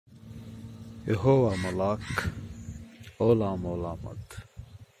Yehovah Malak, Olam Olamad,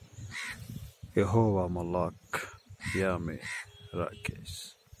 Yehovah Malak, Yame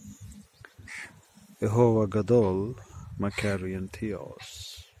Rakes, Yehovah Gadol, Makarian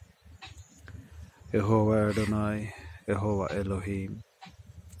Theos, Yehovah Adonai, Yehovah Elohim,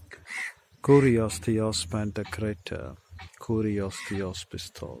 Kurios Theos Pantocrator, Kurios Theos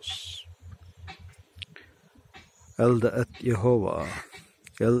Pistos, El Da'at Yehovah,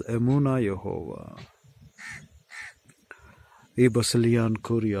 El Emuna Yehovah, E Basilian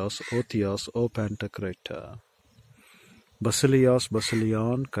Kurios, O Theos, O Pantocrator, Basilios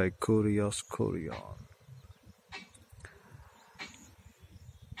Basilion, Kai Kurios Kurion,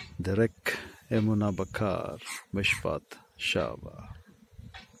 Derek Emuna Bakar, Mishpat Shava.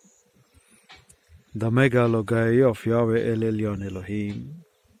 The megalogai of Yahweh El Elyon Elohim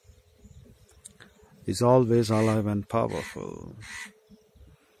is always alive and powerful,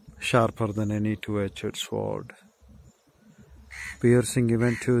 sharper than any two-edged sword, piercing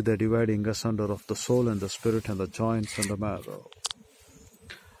even to the dividing asunder of the soul and the spirit and the joints and the marrow.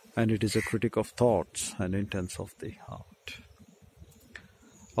 And it is a critic of thoughts and intents of the heart.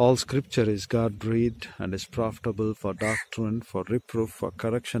 All scripture is God-breathed and is profitable for doctrine, for reproof, for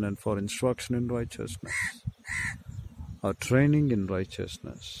correction, and for instruction in righteousness, or training in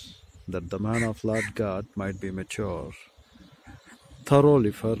righteousness, that the man of Lord God might be mature,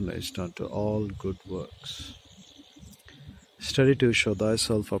 thoroughly furnished unto all good works. Study to show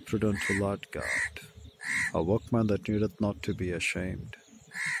thyself approved unto Lord God, a workman that needeth not to be ashamed,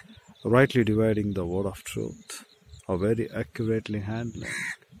 rightly dividing the word of truth, or very accurately handling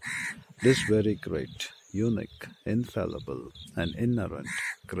this very great, unique, infallible, and inerrant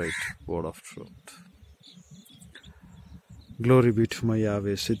great word of truth. Glory be to my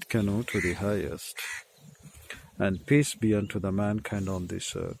Yahweh Sidkenu to the highest, and peace be unto the mankind on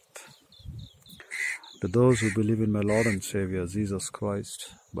this earth, to those who believe in my Lord and Savior Jesus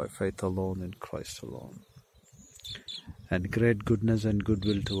Christ, by faith alone in Christ alone, and great goodness and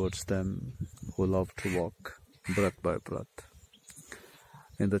goodwill towards them who love to walk breath by breath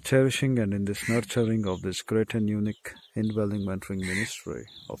in the cherishing and in this nurturing of this great and unique indwelling mentoring ministry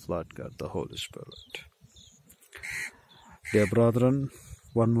of Lord God the Holy Spirit. Dear brethren,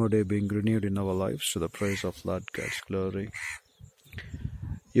 one more day being renewed in our lives to the praise of Lord God's glory,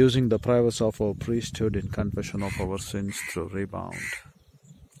 using the prowess of our priesthood in confession of our sins through rebound,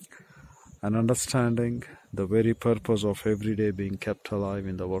 and understanding the very purpose of every day being kept alive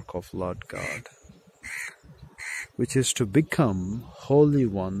in the work of Lord God, which is to become holy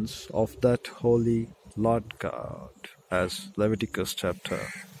ones of that holy Lord God, as Leviticus chapter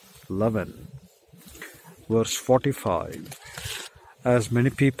 11, verse 45, as many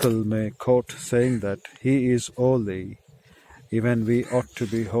people may quote saying that He is holy, even we ought to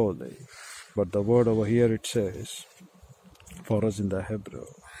be holy. But the word over here it says, for us in the Hebrew,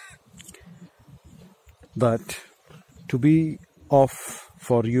 that to be of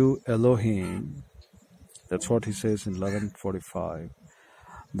for you Elohim, that's what he says in 11:45,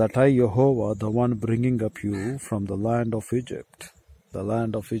 that I, Yehovah, the one bringing up you from the land of Egypt. The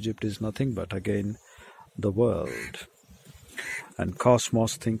land of Egypt is nothing but, again, the world and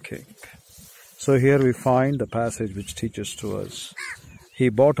cosmos thinking. So here we find the passage which teaches to us, He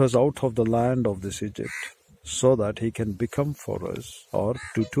brought us out of the land of this Egypt so that He can become for us, or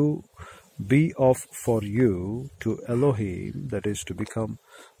to be of for you to Elohim, that is to become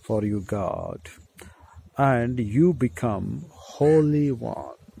for you God, and you become holy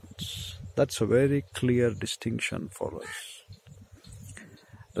ones. That's a very clear distinction for us.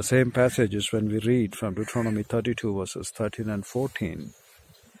 The same passage is when we read from Deuteronomy 32 verses 13 and 14.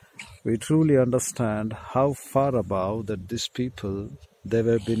 We truly understand how far above that these people, they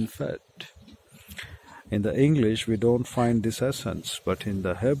were being fed. In the English, we don't find this essence, but in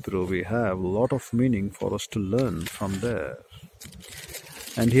the Hebrew, we have a lot of meaning for us to learn from there.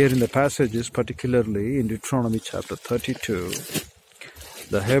 And here in the passages, particularly in Deuteronomy chapter 32,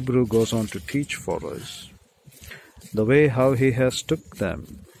 the Hebrew goes on to teach for us the way how He has took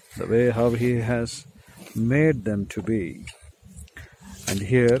them, the way how He has made them to be. And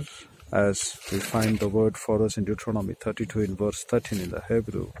here, as we find the word for us in Deuteronomy 32 in verse 13 in the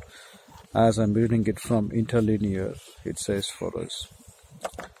Hebrew, as I'm reading it from interlinear, it says for us,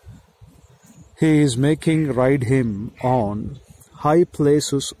 He is making ride Him on high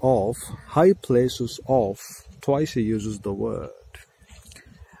places of, twice He uses the word.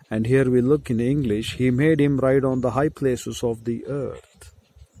 And here we look in English, He made Him ride on the high places of the earth.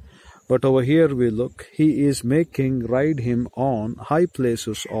 But over here we look, He is making ride Him on high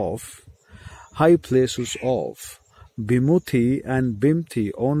places of, Bimuthi and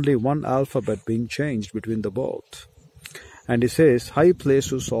Bimthi, only one alphabet being changed between the both. And he says, high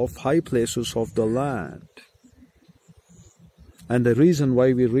places of the land. And the reason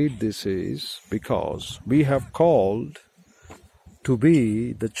why we read this is because we have called to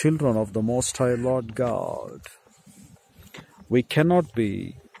be the children of the Most High Lord God. We cannot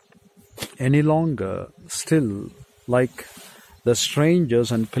be any longer still like the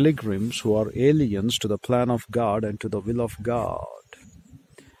strangers and pilgrims who are aliens to the plan of God and to the will of God.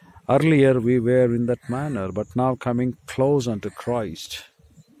 Earlier we were in that manner, but now coming close unto Christ,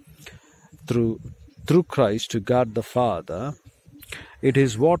 through Christ to God the Father, it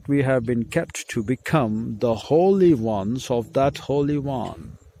is what we have been kept to become the holy ones of that Holy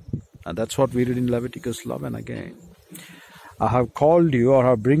One. And that's what we read in Leviticus 11 again. I have called you, or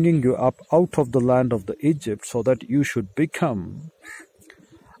have bringing you up out of the land of the Egypt, so that you should become,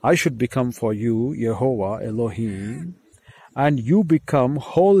 I should become for you Yehovah Elohim, and you become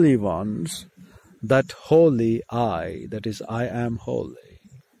holy ones, that holy I, that is I am holy.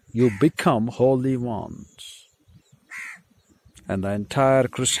 You become holy ones. And the entire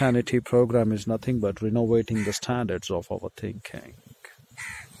Christianity program is nothing but renovating the standards of our thinking.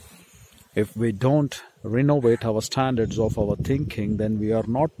 If we don't renovate our standards of our thinking, then we are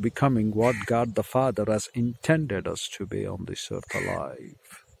not becoming what God the Father has intended us to be on this earth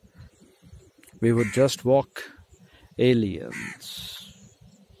alive. We would just walk aliens.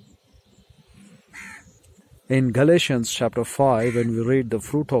 In Galatians chapter 5, when we read the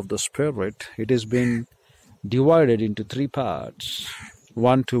fruit of the Spirit, it has been divided into three parts.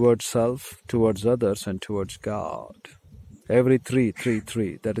 One towards self, towards others, and towards God. Every three.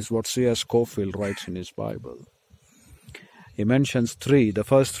 That is what C.S. Scofield writes in his Bible. He mentions three. The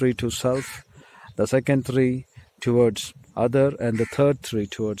first three to self, the second three towards other, and the third three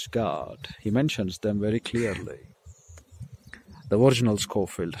towards God. He mentions them very clearly. The original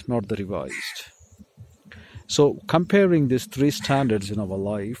Scofield, not the revised. So, comparing these three standards in our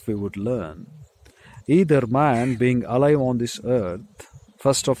life, we would learn either man being alive on this earth,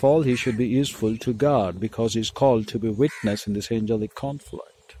 first of all, he should be useful to God because he is called to be witness in this angelic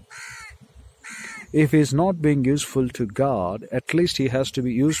conflict. If he is not being useful to God, at least he has to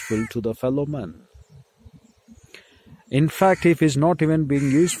be useful to the fellow man. In fact, if he is not even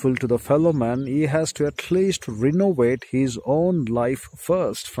being useful to the fellow man, he has to at least renovate his own life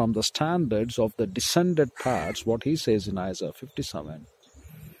first from the standards of the descended parts, what he says in Isaiah 57.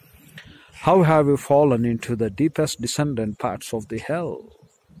 How have you fallen into the deepest descendant parts of the hell?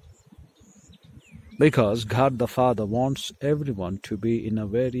 Because God the Father wants everyone to be in a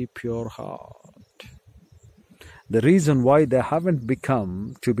very pure heart. The reason why they haven't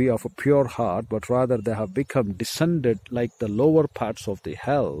become to be of a pure heart, but rather they have become descended like the lower parts of the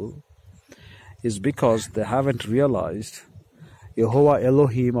hell, is because they haven't realized Yehovah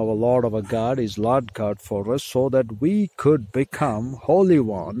Elohim, our Lord, our God, is Lord God for us, so that we could become holy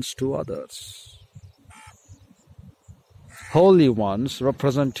ones to others. Holy ones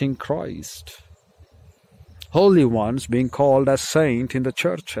representing Christ. Holy ones being called as saint in the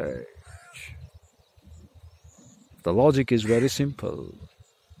church age. The logic is very simple.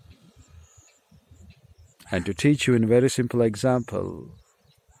 And to teach you in a very simple example,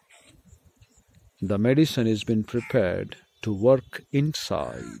 the medicine has been prepared to work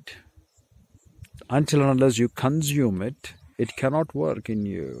inside. Until and unless you consume it, it cannot work in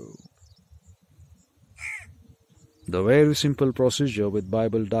you. The very simple procedure with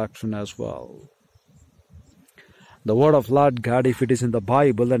Bible doctrine as well. The word of Lord God, if it is in the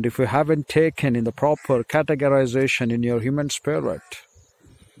Bible, and if you haven't taken in the proper categorization in your human spirit,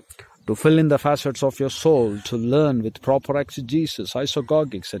 to fill in the facets of your soul, to learn with proper exegesis,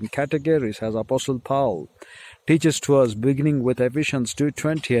 isagogics, and categories, as Apostle Paul teaches to us, beginning with Ephesians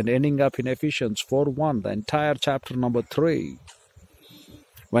 2:20 and ending up in Ephesians 4:1, the entire chapter number 3.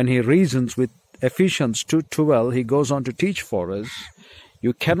 When he reasons with Ephesians 2:12, he goes on to teach for us,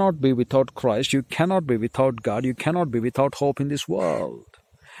 you cannot be without Christ, you cannot be without God, you cannot be without hope in this world.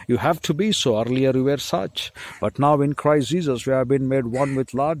 You have to be so. Earlier you were such, but now in Christ Jesus we have been made one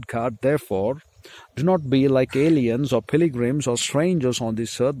with Lord God. Therefore, do not be like aliens or pilgrims or strangers on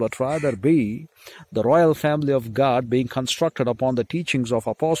this earth, but rather be the royal family of God, being constructed upon the teachings of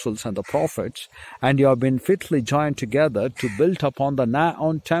apostles and the prophets, and you have been fitly joined together to build upon the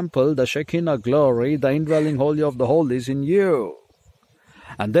Naon temple, the Shekinah glory, the indwelling holy of the holies in you.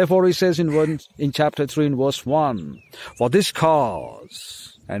 And therefore he says in chapter 3 in verse 1, for this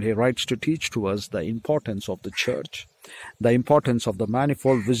cause, and he writes to teach to us the importance of the church, the importance of the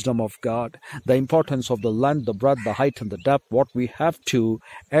manifold wisdom of God, the importance of the length, the breadth, the height, and the depth, what we have to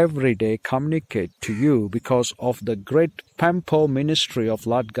every day communicate to you because of the great pampo ministry of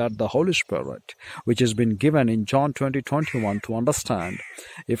Lord God, the Holy Spirit, which has been given in John 20:21 to understand.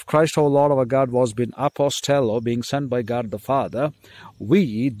 If Christ our Lord our God was been apostello, being sent by God the Father,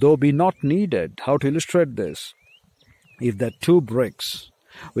 we, though be not needed, how to illustrate this? If the two bricks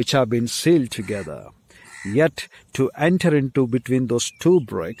which have been sealed together, yet to enter into between those two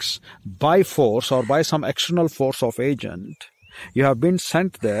bricks by force or by some external force of agent, you have been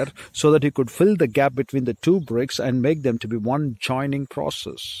sent there so that you could fill the gap between the two bricks and make them to be one joining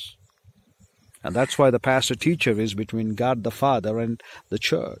process. And that's why the pastor-teacher is between God the Father and the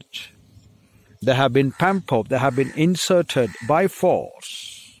church. They have been pampered, they have been inserted by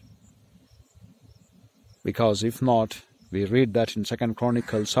force. Because if not, we read that in 2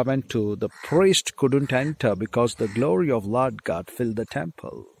 Chronicles 7:2, the priest couldn't enter because the glory of Lord God filled the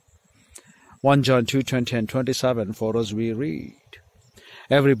temple. 1 John 2:20 and 27 for us we read.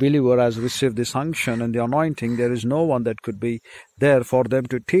 Every believer has received this unction and the anointing. There is no one that could be there for them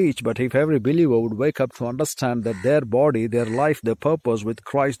to teach, but if every believer would wake up to understand that their body, their life, their purpose with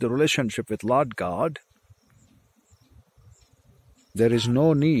Christ, the relationship with Lord God, there is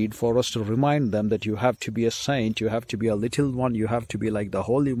no need for us to remind them that you have to be a saint, you have to be a little one, you have to be like the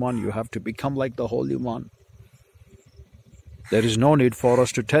Holy One, you have to become like the Holy One. There is no need for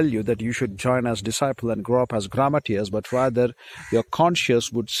us to tell you that you should join as disciple and grow up as grammatias, but rather your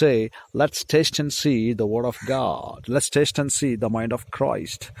conscience would say, let's taste and see the Word of God. Let's taste and see the mind of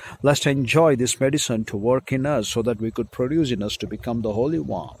Christ. Let's enjoy this medicine to work in us so that we could produce in us to become the Holy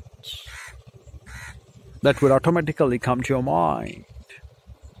Ones. That would automatically come to your mind.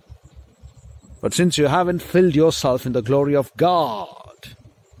 But since you haven't filled yourself in the glory of God,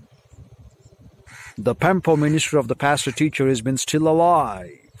 the pampo ministry of the pastor-teacher has been still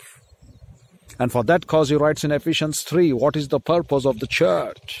alive. And for that cause he writes in Ephesians 3, what is the purpose of the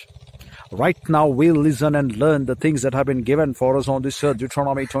church? Right now we'll listen and learn the things that have been given for us on this earth,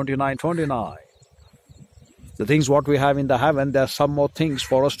 Deuteronomy 29:29. The things what we have in the heaven, there are some more things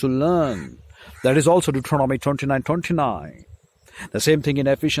for us to learn. That is also Deuteronomy 29:29. The same thing in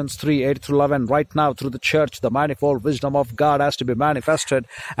Ephesians 3:8-11. Right now, through the church, the manifold wisdom of God has to be manifested,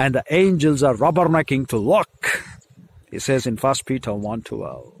 and the angels are rubbernecking to look. He says in 1 Peter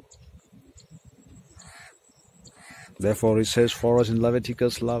 1:12. Therefore, he says for us in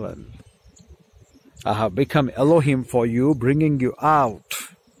Leviticus 11, I have become Elohim for you, bringing you out.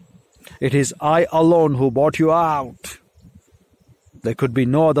 It is I alone who brought you out. There could be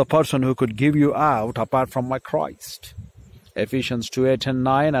no other person who could give you out apart from my Christ. Ephesians 2:8 and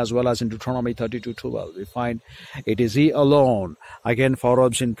 9, as well as in Deuteronomy 32:12, we find it is He alone. Again, for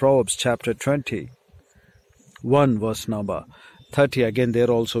us in Proverbs chapter 21, verse number 30, again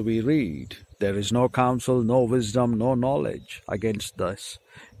there also we read, there is no counsel, no wisdom, no knowledge against this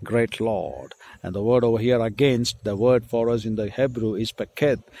great Lord. And the word over here against, the word for us in the Hebrew is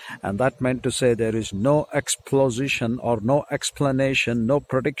peketh, and that meant to say there is no exposition or no explanation, no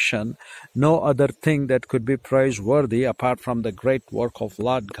prediction, no other thing that could be praiseworthy apart from the great work of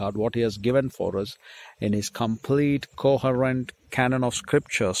Lord God, what He has given for us in His complete, coherent canon of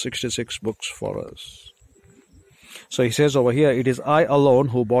Scripture, 66 books for us. So he says over here, it is I alone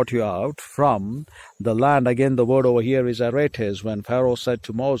who brought you out from the land. Again, the word over here is aretes. When Pharaoh said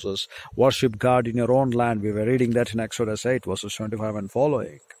to Moses, worship God in your own land. We were reading that in Exodus 8, verses 25 and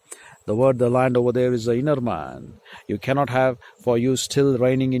following. The word, the land over there is the inner man. You cannot have for you still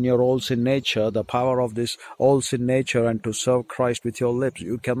reigning in your old sin nature, the power of this old sin nature, and to serve Christ with your lips.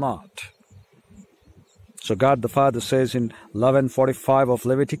 You cannot. So God the Father says in 11:45 of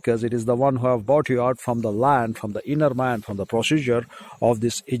Leviticus, it is the one who have brought you out from the land, from the inner man, from the procedure of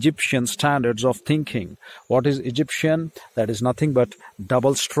these Egyptian standards of thinking. What is Egyptian? That is nothing but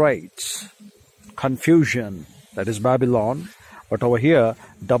double straights, confusion, that is Babylon. But over here,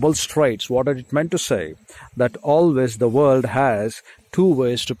 double straights, what did it meant to say? That always the world has two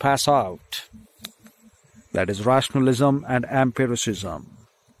ways to pass out. That is rationalism and empiricism.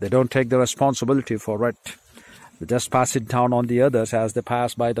 They don't take the responsibility for it. They just pass it down on the others as they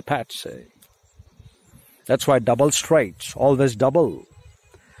pass by the patsy. That's why double straights, always double.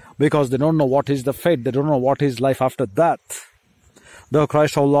 Because they don't know what is the fate. They don't know what is life after death. Though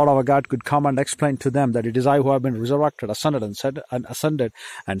Christ our Lord our God could come and explain to them that it is I who have been resurrected, ascended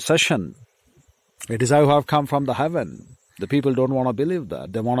and session. It is I who have come from the heaven. The people don't want to believe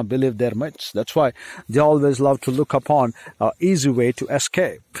that. They want to believe their myths. That's why they always love to look upon an easy way to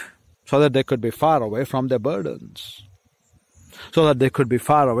escape, so that they could be far away from their burdens, so that they could be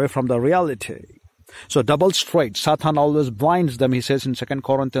far away from the reality. So double straight, Satan always blinds them. He says in 2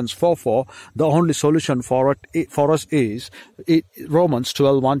 Corinthians 4:4, the only solution for us is Romans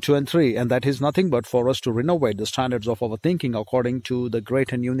 12:1, 2, and 3. And that is nothing but for us to renovate the standards of our thinking according to the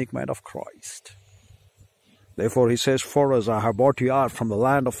great and unique mind of Christ. Therefore he says, for us I have brought you out from the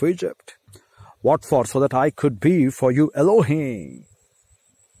land of Egypt. What for? So that I could be for you Elohim.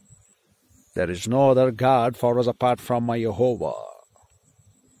 There is no other God for us apart from my YHWH.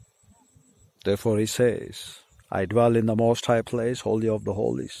 Therefore he says, I dwell in the most high place, holy of the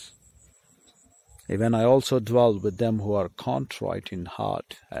holies. Even I also dwell with them who are contrite in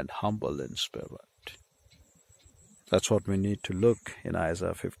heart and humble in spirit. That's what we need to look in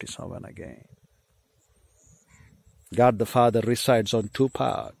Isaiah 57 again. God the Father resides on two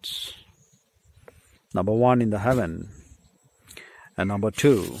parts. Number one, in the heaven, and number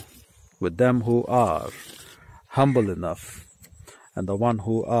two, with them who are humble enough, and the one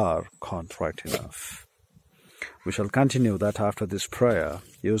who are contrite enough. We shall continue that after this prayer.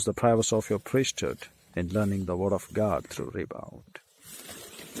 Use the prowess of your priesthood in learning the word of God through rebound.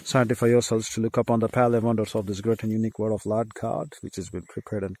 Sanctify yourselves to look upon the parallel wonders of this great and unique word of Lord God, which has been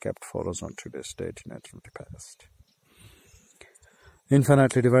prepared and kept for us on today's date in eternity past.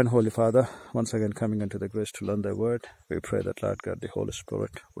 Infinitely divine Holy Father, once again coming into the grace to learn thy word, we pray that Lord God, the Holy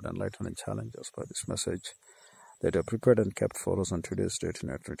Spirit, would enlighten and challenge us by this message that are prepared and kept for us on today's date in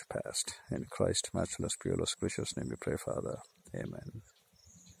eternity past. In Christ's matchless, peerless, gracious name we pray, Father. Amen.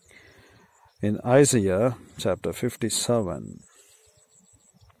 In Isaiah chapter 57,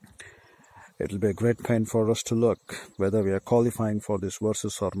 it will be a great pain for us to look whether we are qualifying for these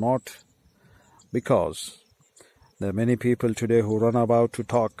verses or not, because there are many people today who run about to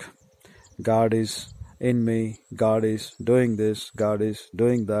talk, God is in me, God is doing this, God is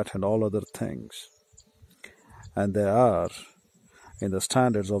doing that, and all other things. And they are in the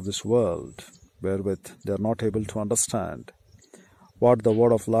standards of this world, wherewith they are not able to understand what the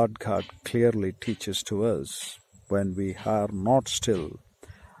word of Lord God clearly teaches to us when we are not still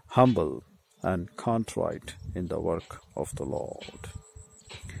humble and contrite in the work of the Lord.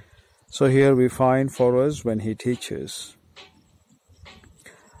 So here we find for us when he teaches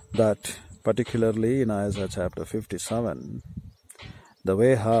that, particularly in Isaiah chapter 57, the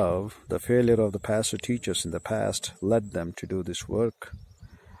way how the failure of the pastor teachers in the past led them to do this work,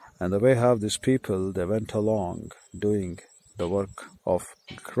 and the way how these people, they went along doing the work of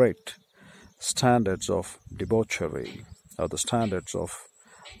great standards of debauchery, or the standards of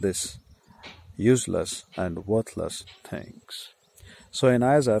this useless and worthless things. So in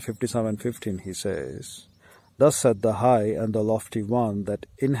Isaiah 57:15 he says, Thus said the high and the lofty one that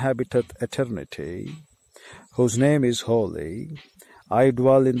inhabiteth eternity, whose name is holy, I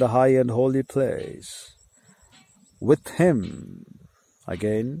dwell in the high and holy place, with him,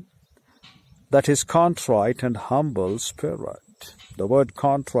 again, that is contrite and humble spirit. The word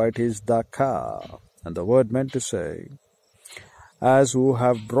contrite is daka, and the word meant to say, as who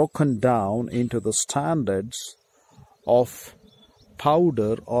have broken down into the standards of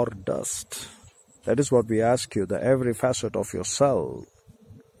powder or dust. That is what we ask you, that every facet of yourself,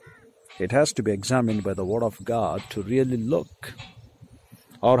 it has to be examined by the word of God to really look.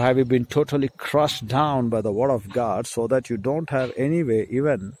 Or have you been totally crushed down by the word of God so that you don't have anyway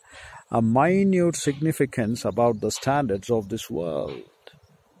even a minute significance about the standards of this world?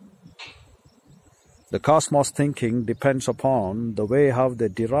 The cosmos thinking depends upon the way how they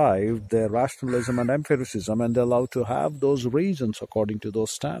derive their rationalism and empiricism, and they allow to have those reasons according to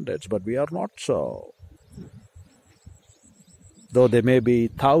those standards, but we are not so. Though there may be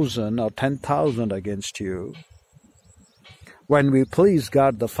 1,000 or 10,000 against you, when we please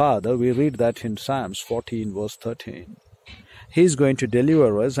God the Father, we read that in Psalms 14 verse 13. He is going to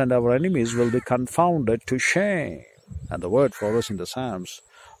deliver us, and our enemies will be confounded to shame. And the word for us in the Psalms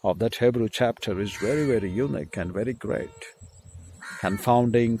of that Hebrew chapter is very, very unique and very great.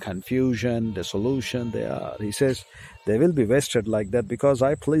 Confounding, confusion, dissolution, they are. He says, they will be wasted like that because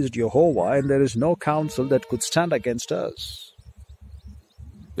I pleased YHWH, and there is no counsel that could stand against us.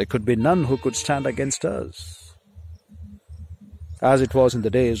 There could be none who could stand against us. As it was in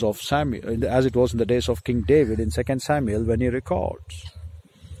the days of Samuel, as it was in the days of King David in 2 Samuel, when he records,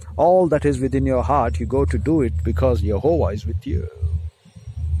 all that is within your heart, you go to do it because YHWH is with you.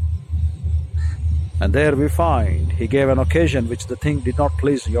 And there we find, he gave an occasion which the thing did not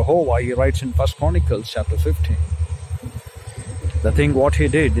please YHWH. He writes in 1 Chronicles chapter 15. The thing what he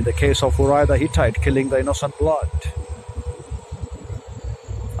did in the case of Uriah the Hittite, killing the innocent blood.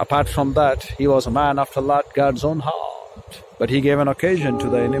 Apart from that, he was a man after Lord God's own heart. But he gave an occasion to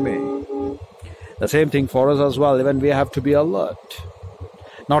the enemy. The same thing for us as well, even we have to be alert.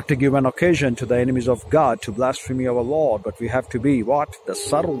 not to give an occasion to the enemies of God to blaspheme our Lord, but we have to be what? The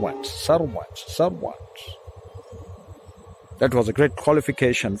servants. That was a great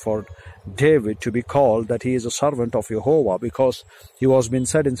qualification for David to be called that he is a servant of Jehovah, because he was being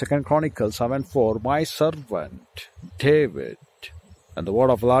said in 2 Chronicles 7:4, my servant David. And the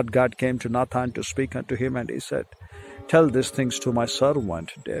word of Lord God came to Nathan to speak unto him, and he said, tell these things to my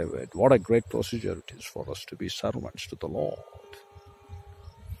servant David. What a great procedure it is for us to be servants to the Lord.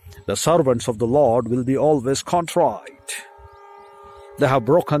 The servants of the Lord will be always contrite. They have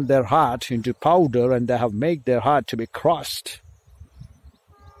broken their heart into powder, and they have made their heart to be crushed.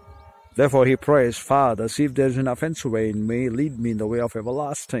 Therefore he prays, Father, see if there is an offensive way in me, lead me in the way of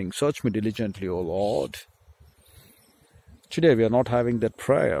everlasting. Search me diligently, O Lord. Today we are not having that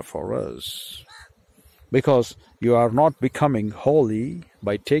prayer for us, because you are not becoming holy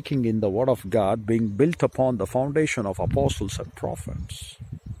by taking in the word of God, being built upon the foundation of apostles and prophets.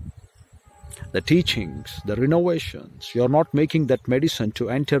 The teachings, the renovations, you are not making that medicine to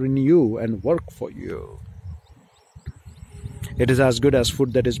enter in you and work for you. It is as good as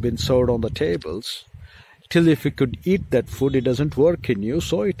food that has been served on the tables. Till if you could eat that food, it doesn't work in you.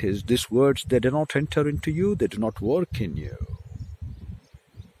 So it is. These words, they do not enter into you. They do not work in you.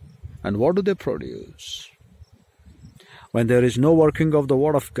 And what do they produce? When there is no working of the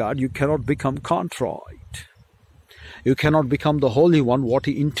word of God, you cannot become contrite. You cannot become the Holy One, what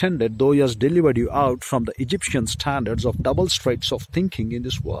He intended, though He has delivered you out from the Egyptian standards of double straits of thinking in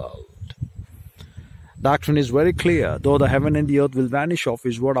this world. Doctrine is very clear. Though the heaven and the earth will vanish off,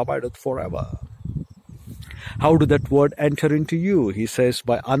 His word abideth forever. How do that word enter into you? He says,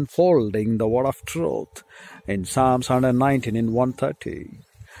 by unfolding the word of truth. In Psalms 119, in 130.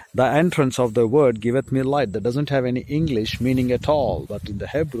 The entrance of the word giveth me light. That doesn't have any English meaning at all. But in the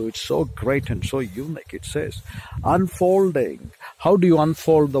Hebrew, it's so great and so unique. It says, unfolding. How do you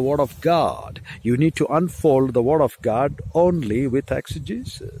unfold the word of God? You need to unfold the word of God only with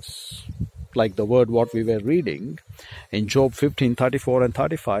exegesis. Like the word what we were reading in Job 15, 34 and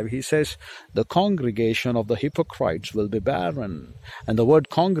 35, he says, the congregation of the hypocrites will be barren. And the word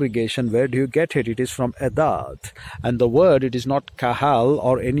congregation, where do you get it? It is from Edat. And the word, it is not kahal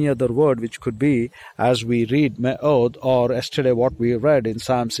or any other word which could be, as we read me'od, or yesterday what we read in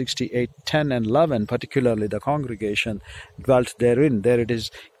Psalm 68, 10 and 11, particularly the congregation dwelt therein. There it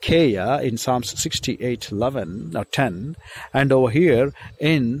is Kea in Psalms 68, 11 or 10. And over here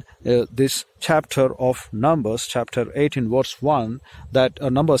in this chapter of Numbers, chapter 18, verse 1, that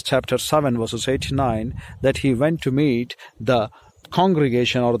Numbers chapter 7, verses 89, that he went to meet the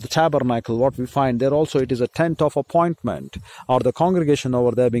congregation or the tabernacle. What we find there also, it is a tent of appointment, or the congregation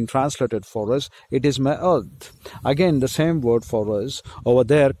over there being translated for us, it is me'od. Again, the same word for us over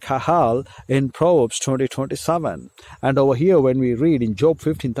there, kahal, in Proverbs 20:27. And over here when we read in Job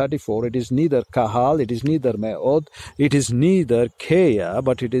 15:34, it is neither kahal, it is neither me'od, it is neither kea,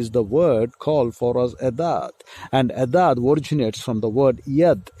 but it is the word called for us edat. And edat originates from the word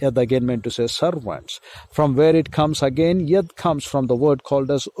yed. Yed again meant to say servants. From where it comes again, yed comes from the word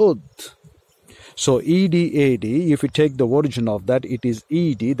called as ud. So ed, if you take the origin of that, it is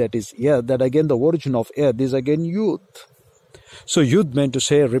ed, that is yed. That again, the origin of yed is again yud. So yud meant to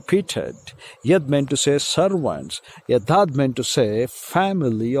say repeated, yed meant to say servants, yedad meant to say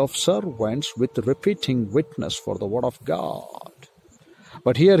family of servants with repeating witness for the word of God.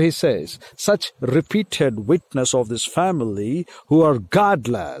 But here he says, such repeated witness of this family who are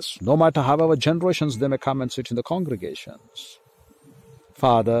godless, no matter however generations they may come and sit in the congregations.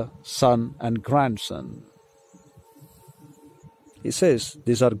 Father, son, and grandson. He says,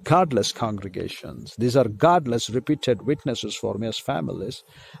 these are godless congregations. These are godless repeated witnesses for me as families.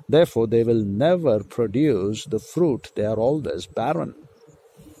 Therefore, they will never produce the fruit. They are always barren.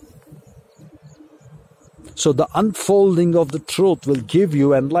 So the unfolding of the truth will give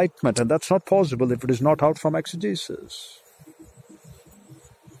you enlightenment, and that's not possible if it is not out from exegesis.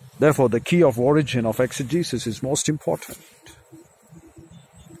 Therefore, the key of origin of exegesis is most important.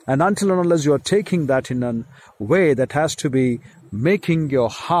 And until and unless you are taking that in a way that has to be making your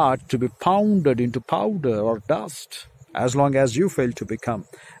heart to be pounded into powder or dust, as long as you fail to become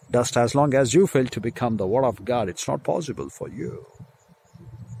dust, as long as you fail to become the word of God, it's not possible for you.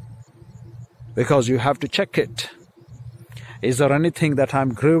 Because you have to check it. Is there anything that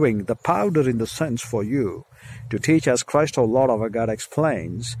I'm growing, the powder in the sense for you, to teach as Christ our Lord our God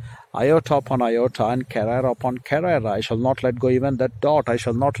explains, iota upon iota and carrera upon carrera, I shall not let go even that dot, I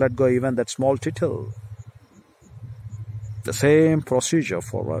shall not let go even that small tittle. The same procedure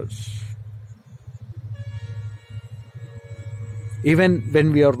for us. Even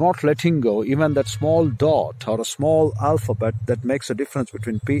when we are not letting go, even that small dot or a small alphabet that makes a difference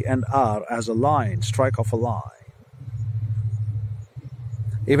between P and R as a line, strike of a line.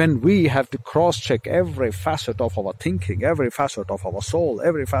 Even we have to cross-check every facet of our thinking, every facet of our soul,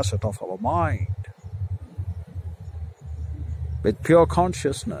 every facet of our mind with pure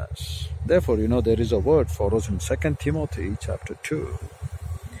consciousness. Therefore, there is a word for us in 2 Timothy chapter 2,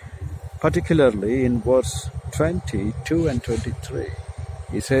 particularly in verse 22 and 23.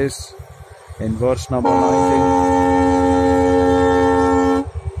 He says in verse number 19,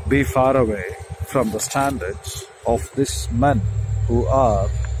 be far away from the standards of these men who are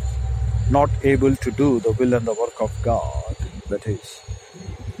not able to do the will and the work of God. That is,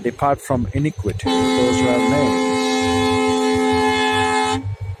 depart from iniquity, those who have names.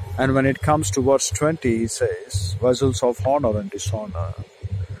 And when it comes to verse 20, he says, vessels of honor and dishonor.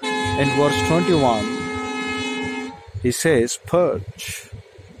 In verse 21, he says, purge.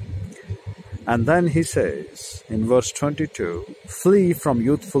 And then he says, in verse 22, flee from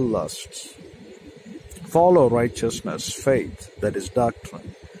youthful lusts. Follow righteousness, faith, that is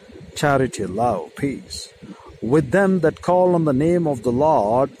doctrine, charity, love, peace, with them that call on the name of the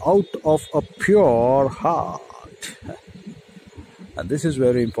Lord out of a pure heart. And this is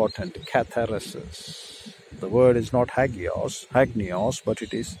very important, katharesis. The word is not hagios, but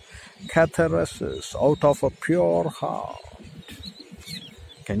it is katharesis, out of a pure heart.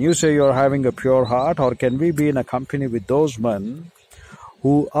 Can you say you're having a pure heart, or can we be in a company with those men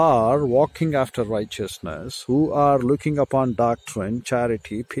who are walking after righteousness, who are looking upon doctrine,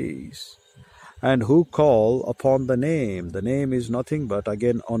 charity, peace, and who call upon the name? The name is nothing but,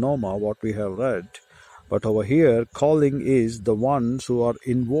 again, onoma, what we have read. But over here, calling is the ones who are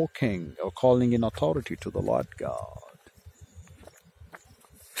invoking or calling in authority to the Lord God.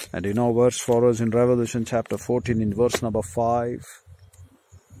 And verse for us in Revelation chapter 14 in verse number 5.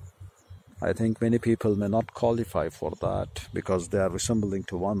 I think many people may not qualify for that because they are resembling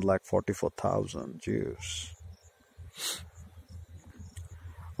to 144,000 Jews.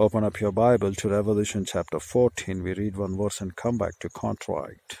 Open up your Bible to Revelation chapter 14. We read one verse and come back to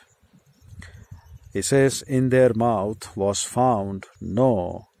contrite. He says, in their mouth was found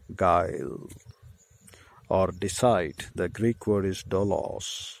no guile or deceit. The Greek word is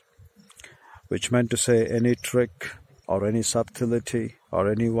dolos, which meant to say any trick or any subtlety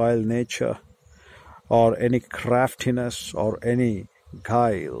or any vile nature or any craftiness or any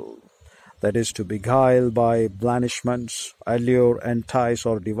guile. That is to beguile by blandishments, allure, entice,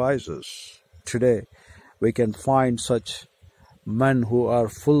 or devices. Today, we can find such men who are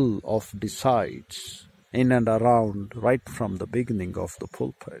full of deceits in and around right from the beginning of the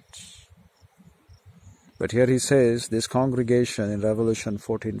pulpits. But here he says, this congregation in Revelation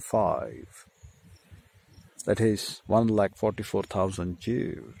 14:5, that is 144,000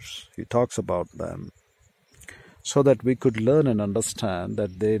 Jews. He talks about them so that we could learn and understand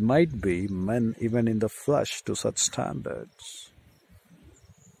that they might be men even in the flesh to such standards.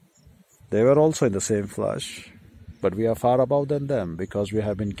 They were also in the same flesh, but we are far above than them because we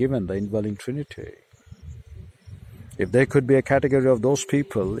have been given the indwelling Trinity. If there could be a category of those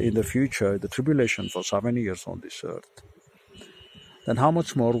people in the future, the tribulation for 7 years on this earth, then how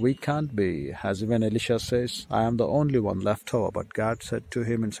much more we can't be? As even Elisha says, I am the only one left over. But God said to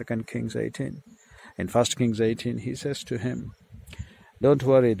him in 2 Kings 18, in 1 Kings 18, he says to him, don't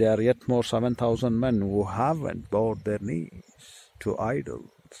worry, there are yet more 7,000 men who haven't bowed their knees to idols.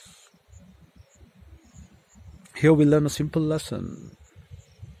 Here we learn a simple lesson.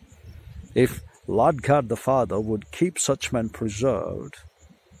 If Lord God the Father would keep such men preserved,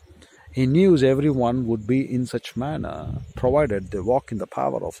 he knew everyone would be in such manner, provided they walk in the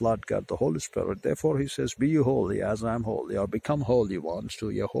power of Lord God the Holy Spirit. Therefore he says, be you holy as I am holy, or become holy ones to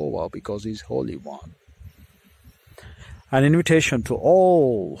YHWH because he is Holy One. An invitation to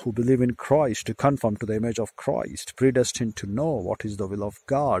all who believe in Christ to conform to the image of Christ, predestined to know what is the will of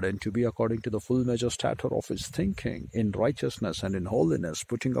God and to be according to the full measure stature of his thinking, in righteousness and in holiness,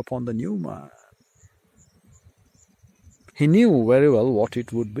 putting upon the new man. He knew very well what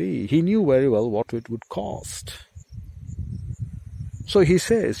it would be. He knew very well what it would cost. So he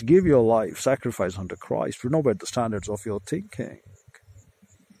says, give your life, sacrifice unto Christ, renovate the standards of your thinking.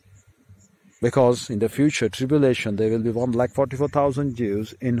 Because in the future tribulation, there will be 144,000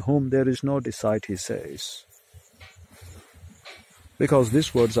 Jews in whom there is no deceit, he says. Because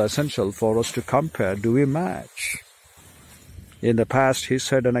these words are essential for us to compare. Do we match? In the past, he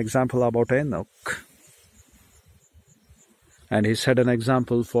said an example about Enoch. And he set an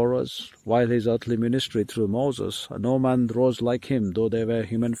example for us while his earthly ministry through Moses. No man rose like him, though there were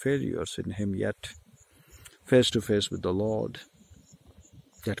human failures in him, yet face to face with the Lord.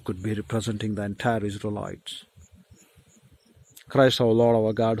 that could be representing the entire Israelites. Christ our Lord,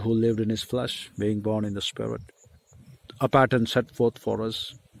 our God, who lived in his flesh, being born in the Spirit, a pattern set forth for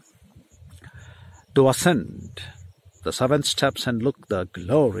us to ascend the 7 steps and look the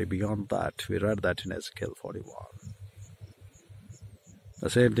glory beyond that. We read that in Ezekiel 41. The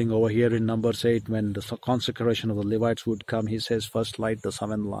same thing over here in Numbers 8, when the consecration of the Levites would come, he says, first light the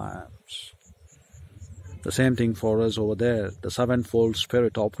 7 lamps. The same thing for us over there, the 7-fold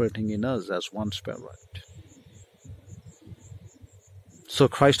Spirit operating in us as one Spirit. So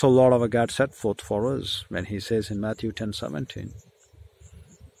Christ our Lord our God set forth for us when he says in Matthew 10:17,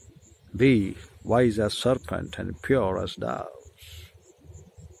 be wise as serpent and pure as doves.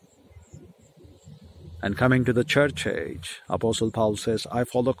 And coming to the church age, Apostle Paul says, I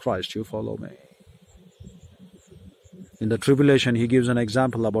follow Christ, you follow me. In the tribulation, he gives an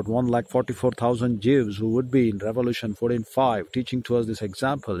example about 144,000 Jews who would be in Revelation 14:5, teaching to us this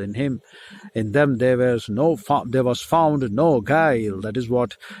example. In them there was found no guile. That is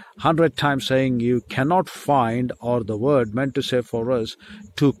what 100 times saying you cannot find, or the word meant to say for us,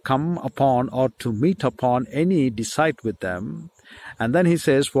 to come upon or to meet upon any deceit with them. And then he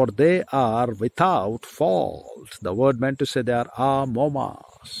says, for they are without fault. The word meant to say they are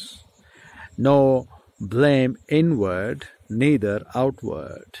amomas. No blame inward, neither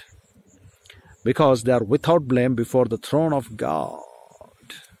outward, because they are without blame before the throne of God.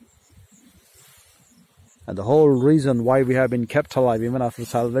 And the whole reason why we have been kept alive even after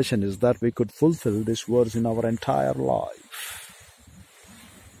salvation is that we could fulfill this verse in our entire life.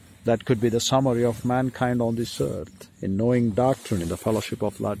 That could be the summary of mankind on this earth, in knowing doctrine in the fellowship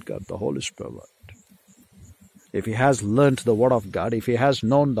of Lord God, the Holy Spirit. If he has learnt the Word of God, if he has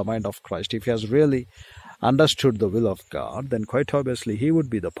known the mind of Christ, if he has really understood the will of God, then quite obviously he would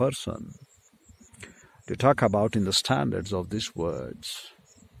be the person to talk about in the standards of these words.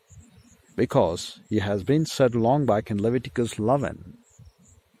 Because he has been said long back in Leviticus 11,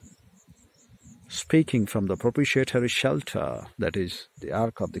 speaking from the propitiatory shelter, that is the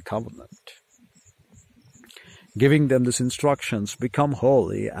Ark of the Covenant, giving them these instructions, become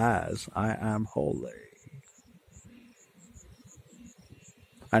holy as I am holy.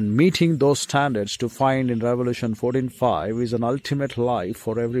 And meeting those standards to find in Revelation 14:5 is an ultimate life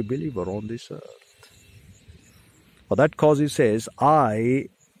for every believer on this earth. For that cause he says, I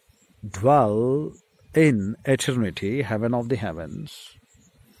dwell in eternity, heaven of the heavens,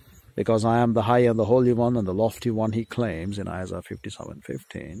 because I am the high and the holy one and the lofty one, he claims in Isaiah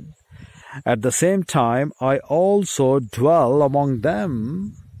 57:15. At the same time, I also dwell among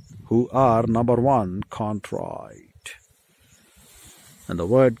them who are, number 1, contrite. And the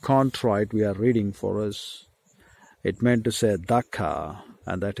word contrite we are reading for us, it meant to say daka,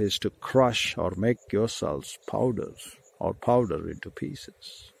 and that is to crush or make yourselves powders or powder into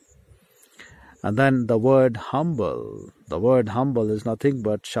pieces. And then the word humble is nothing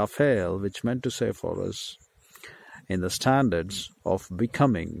but shafel, which meant to say for us in the standards of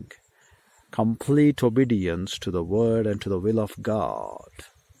becoming complete obedience to the word and to the will of God,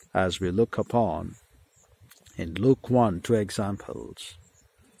 as we look upon in Luke 1, 2 examples.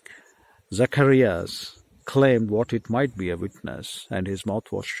 Zacharias claimed what it might be a witness, and his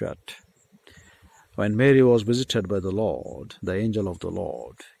mouth was shut. When Mary was visited by the Lord, the angel of the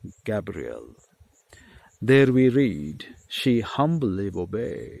Lord, Gabriel, there we read, she humbly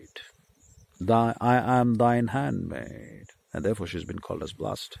obeyed. I am thine handmaid. And therefore she's been called as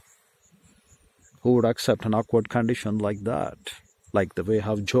blessed. Who would accept an awkward condition like that? Like the way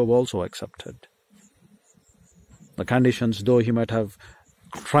how Job also accepted. The conditions, though he might have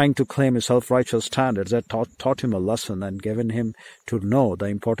trying to claim his self-righteous standards, that taught him a lesson and given him to know the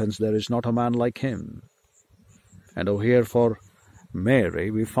importance there is not a man like him. And over here for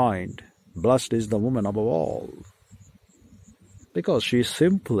Mary we find, blessed is the woman above all, because she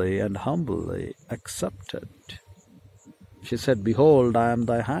simply and humbly accepted. She said, behold, I am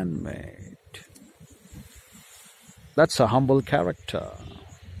thy handmaid. That's a humble character.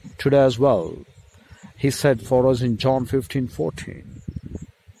 Today as well, he said for us in John 15:14,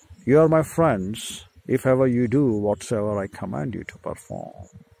 you are my friends, if ever you do whatsoever I command you to perform.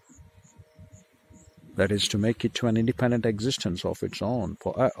 That is to make it to an independent existence of its own.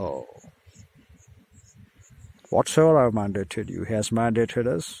 Whatsoever I have mandated you, he has mandated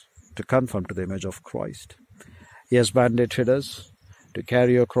us to conform to the image of Christ. He has mandated us to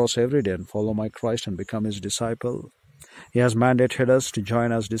carry your cross every day and follow my Christ and become his disciple. He has mandated us to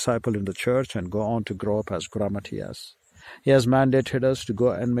join as disciple in the church and go on to grow up as grammatias. He has mandated us to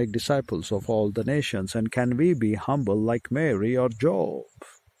go and make disciples of all the nations. And can we be humble like Mary or Job?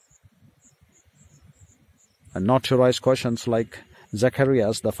 And not to raise questions like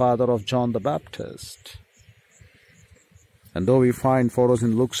Zacharias, the father of John the Baptist. And though we find for us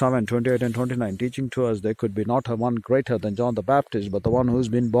in Luke 7:28 and 29, teaching to us there could be not one greater than John the Baptist, but the one who has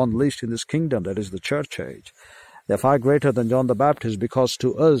been born least in this kingdom, that is the church age. They are far greater than John the Baptist, because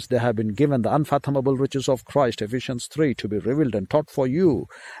to us they have been given the unfathomable riches of Christ, Ephesians 3, to be revealed and taught for you.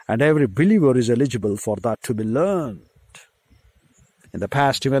 And every believer is eligible for that to be learned. In the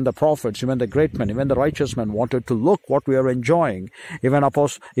past, even the prophets, even the great men, even the righteous men wanted to look what we are enjoying. Even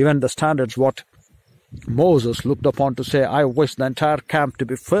the standards what Moses looked upon to say, I wish the entire camp to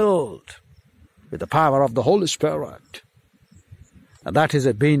be filled with the power of the Holy Spirit. And that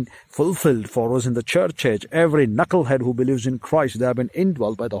is been fulfilled for us in the church age. Every knucklehead who believes in Christ, they have been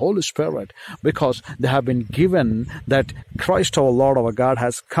indwelt by the Holy Spirit, because they have been given that Christ our Lord our God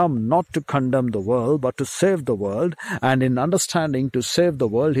has come not to condemn the world, but to save the world. And in understanding to save the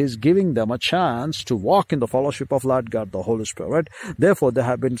world, He is giving them a chance to walk in the fellowship of Lord God, the Holy Spirit. Therefore, they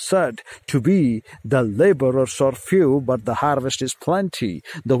have been said to be the laborers are few, but the harvest is plenty.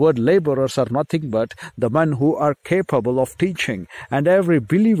 The word laborers are nothing but the men who are capable of teaching. And every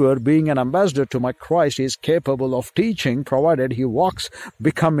believer, being an ambassador to my Christ, is capable of teaching, provided he walks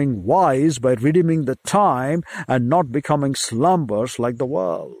becoming wise by redeeming the time and not becoming slumbers like the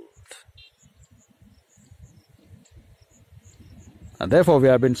world. And therefore we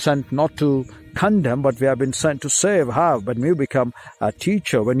have been sent not to condemn, but we have been sent to save. How? When you become a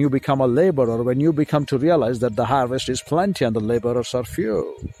teacher, when you become a laborer, when you become to realize that the harvest is plenty and the laborers are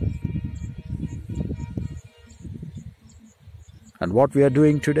few. And what we are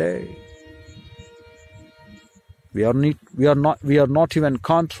doing today, we are not even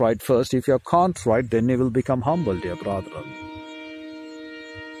contrite first. If you are contrite, then you will become humble, dear brethren.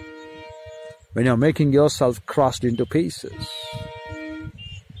 When you are making yourself crushed into pieces,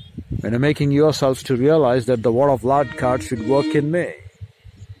 when you are making yourselves to realize that the word of Lord God should work in me,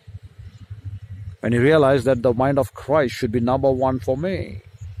 when you realize that the mind of Christ should be number one for me,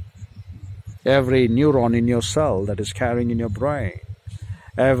 every neuron in your cell that is carrying in your brain,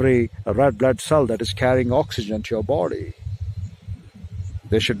 every red blood cell that is carrying oxygen to your body,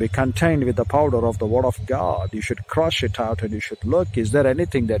 they should be contained with the powder of the Word of God. You should crush it out and you should look, is there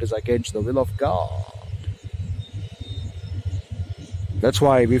anything that is against the will of God? That's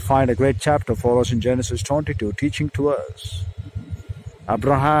why we find a great chapter for us in Genesis 22, teaching to us.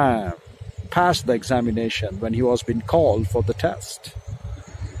 Abraham passed the examination when he was being called for the test.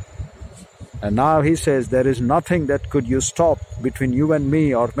 And now he says, there is nothing that could you stop between you and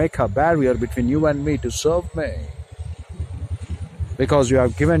me, or make a barrier between you and me to serve me. Because you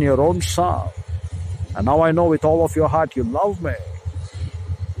have given your own son. And now I know with all of your heart you love me.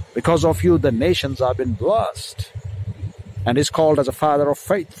 Because of you the nations have been blessed. And is called as a father of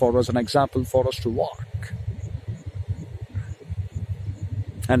faith for us, an example for us to walk.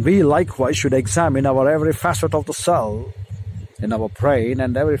 And we likewise should examine our every facet of the cell in our brain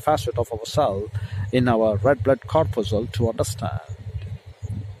and every facet of our cell in our red blood corpuscle to understand,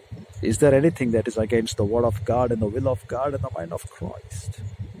 is there anything that is against the word of God and the will of God and the mind of Christ?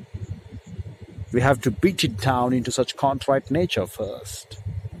 We have to beat it down into such contrite nature first.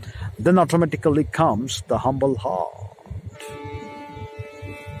 Then automatically comes the humble heart,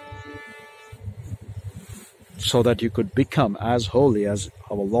 so that you could become as holy as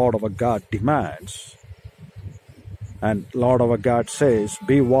our Lord our God demands. And Lord our God says,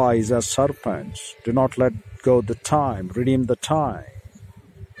 be wise as serpents. Do not let go the time. Redeem the time.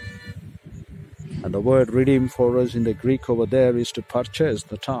 And the word redeem for us in the Greek over there is to purchase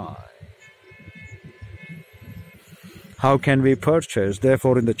the time. How can we purchase?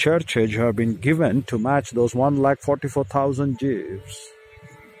 Therefore, in the church age, you have been given to match those 144,000 Jews,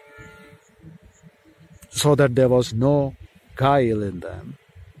 so that there was no guile in them,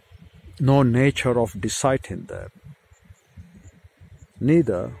 no nature of deceit in them.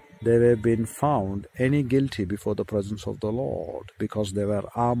 Neither there have been found any guilty before the presence of the Lord, because they were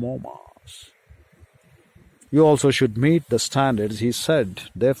amomas. You also should meet the standards. He said,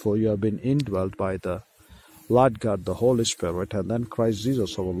 therefore you have been indwelt by the Lord God, the Holy Spirit, and then Christ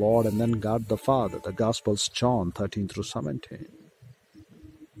Jesus our Lord, and then God the Father. The Gospels, John 13 through 17.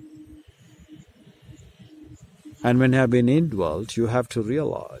 And when you have been indwelt, you have to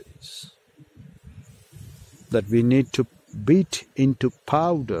realize that we need to beat into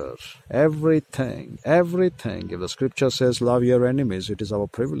powder everything. If the scripture says love your enemies, it is our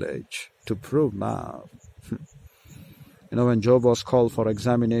privilege to prove now. When Job was called for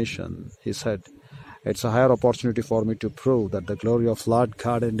examination, he said, it's a higher opportunity for me to prove that the glory of Lord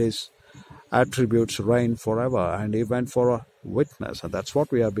God and His attributes reign forever, and he went for a witness, and that's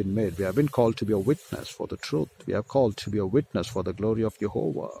what we have been made. We have been called to be a witness for the truth. We are called to be a witness for the glory of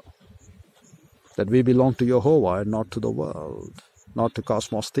Jehovah. That we belong to Jehovah and not to the world, not to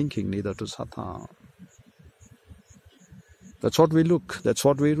cosmos thinking, neither to Satan. That's what we look, that's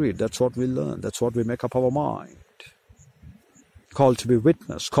what we read, that's what we learn, that's what we make up our mind. Called to be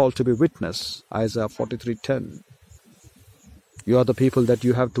witness, called to be witness, Isaiah 43:10. You are the people that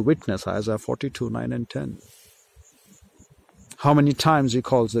you have to witness, Isaiah 42:9 and 10. How many times he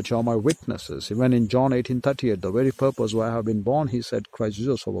calls that you are my witnesses? Even in John 18:38, the very purpose why I have been born, he said, Christ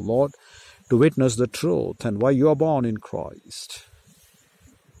Jesus our Lord, to witness the truth, and why you are born in Christ.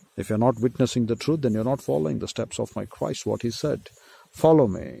 If you're not witnessing the truth, then you're not following the steps of my Christ, what he said. Follow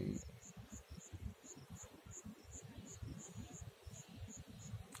me.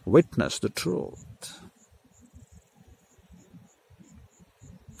 Witness the truth.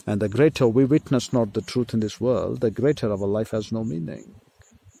 And the greater we witness not the truth in this world, the greater our life has no meaning.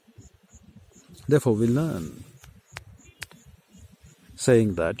 Therefore we learn,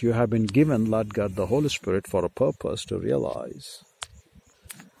 saying that you have been given, Lord God, the Holy Spirit for a purpose to realize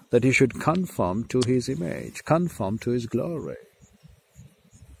that he should conform to his image, conform to his glory.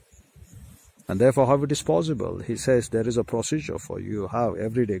 And therefore, how it is possible? He says there is a procedure for you how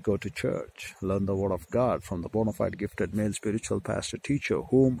every day go to church, learn the word of God from the bona fide gifted male spiritual pastor teacher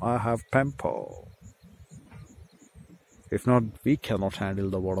whom I have pampered. If not, we cannot handle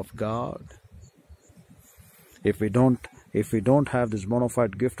the word of God. If we don't have this bona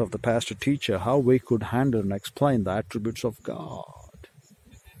fide gift of the pastor teacher, how we could handle and explain the attributes of God?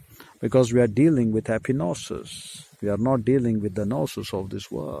 Because we are dealing with epinosis. We are not dealing with the gnosis of this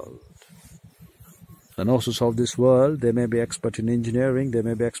world. The gnosis of this world, they may be expert in engineering, they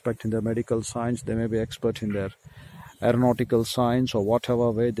may be expert in their medical science, they may be expert in their aeronautical science, or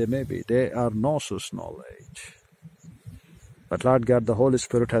whatever way they may be. They are gnosis knowledge. But Lord God, the Holy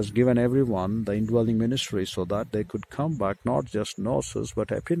Spirit has given everyone the indwelling ministry so that they could come back not just gnosis, but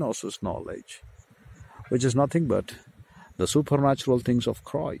epinosis knowledge, which is nothing but the supernatural things of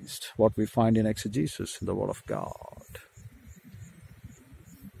Christ, what we find in exegesis in the Word of God.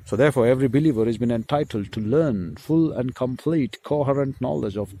 So therefore, every believer has been entitled to learn full and complete, coherent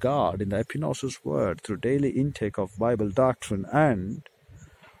knowledge of God in the epinosis word through daily intake of Bible doctrine, and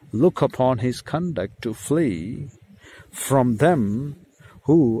look upon his conduct to flee from them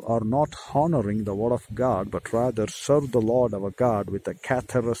who are not honoring the word of God, but rather serve the Lord our God with a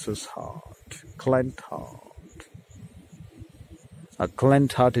catharesis heart, cleansed heart. A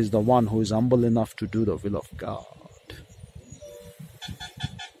cleansed heart is the one who is humble enough to do the will of God,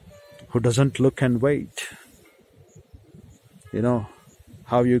 who doesn't look and wait. You know,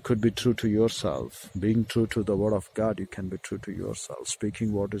 how you could be true to yourself. Being true to the word of God, you can be true to yourself,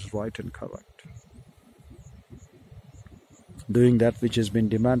 speaking what is right and correct, doing that which has been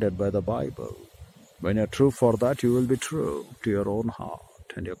demanded by the Bible. When you're true for that, you will be true to your own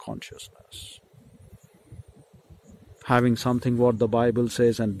heart and your consciousness. Having something what the Bible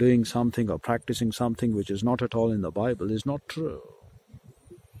says and doing something or practicing something which is not at all in the Bible is not true.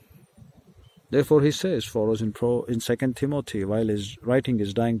 Therefore he says for us in 2 Timothy, while he's writing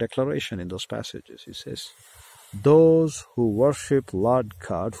his dying declaration in those passages, he says, those who worship Lord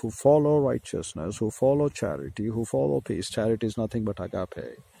God, who follow righteousness, who follow charity, who follow peace. Charity is nothing but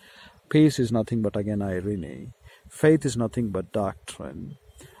agape. Peace is nothing but again irene. Faith is nothing but doctrine.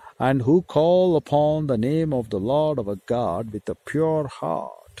 And who call upon the name of the Lord our God with a pure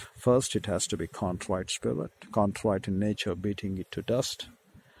heart. First, it has to be contrite spirit, contrite in nature, beating it to dust.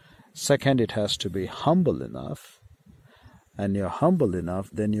 Second, it has to be humble enough. And you're humble enough,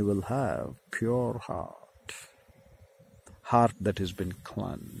 then you will have pure heart. Heart that has been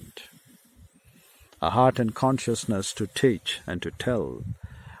cleansed. A heart and consciousness to teach and to tell.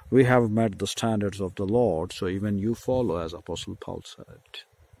 We have met the standards of the Lord, so even you follow, as Apostle Paul said.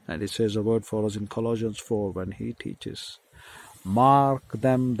 And he says a word for us in Colossians 4 when he teaches, mark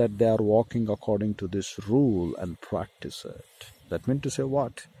them that they are walking according to this rule and practice it. That meant to say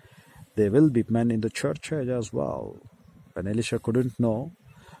what? There will be men in the church age as well. When Elisha couldn't know,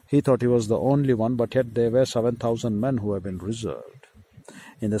 he thought he was the only one, but yet there were 7,000 men who have been reserved.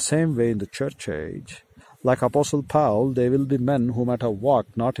 In the same way, in the church age, like Apostle Paul, there will be men who might have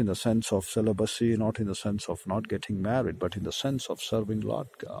walked not in the sense of celibacy, not in the sense of not getting married, but in the sense of serving Lord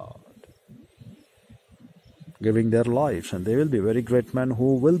God, giving their lives. And there will be very great men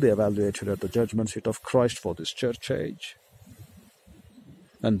who will be evaluated at the judgment seat of Christ for this church age.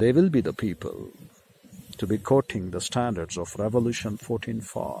 And they will be the people to be quoting the standards of Revelation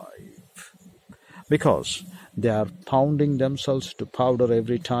 14:5. Because they are pounding themselves to powder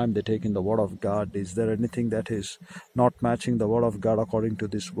every time they take in the Word of God. Is there anything that is not matching the Word of God according to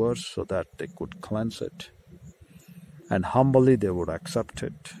this verse, so that they could cleanse it? And humbly they would accept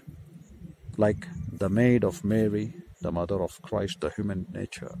it, like the maid of Mary, the mother of Christ, the human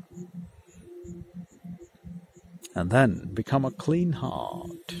nature. And then become a clean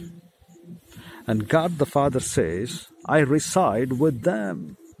heart. And God the Father says, I reside with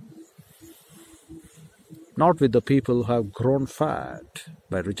them. Not with the people who have grown fat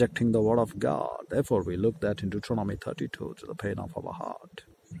by rejecting the Word of God. Therefore we looked at in Deuteronomy 32, to the pain of our heart.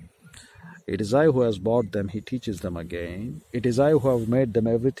 It is I who has bought them, he teaches them again. It is I who have made them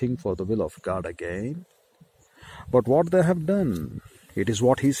everything for the will of God again. But what they have done, it is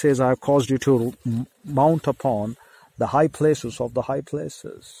what he says, I have caused you to mount upon the high places of the high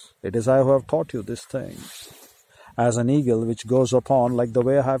places. It is I who have taught you these things. As an eagle which goes upon, like the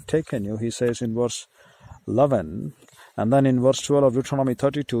way I have taken you, he says in verse 11. And then in verse 12 of Deuteronomy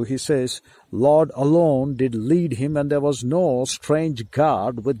 32, he says, Lord alone did lead him, and there was no strange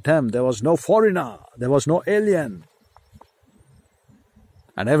God with them. There was no foreigner. There was no alien.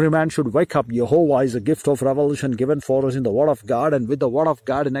 And every man should wake up. Jehovah is a gift of revelation given for us in the Word of God. And with the Word of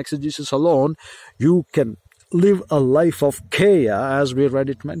God in exegesis alone, you can live a life of Kaya, as we read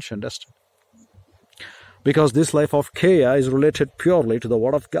it mentioned yesterday. Because this life of Kaya is related purely to the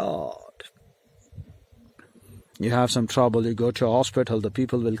Word of God. You have some trouble, you go to a hospital, the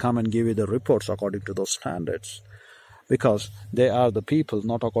people will come and give you the reports according to those standards. Because they are the people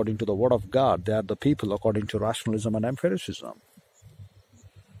not according to the Word of God, they are the people according to rationalism and empiricism.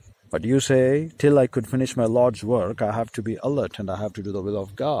 But you say, till I could finish my Lord's work, I have to be alert and I have to do the will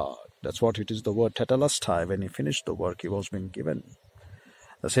of God. That's what it is, the word tetelestai. When he finished the work, he was being given.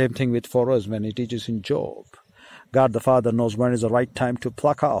 The same thing with for us when he teaches in Job. God the Father knows when is the right time to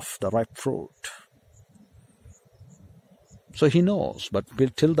pluck off the ripe fruit. So he knows, but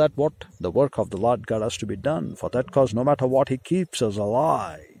till that what? The work of the Lord God has to be done. For that cause, no matter what, he keeps us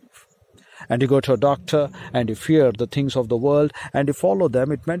alive. And you go to a doctor and you fear the things of the world and you follow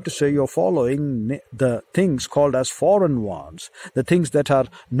them. It meant to say you're following the things called as foreign ones. The things that are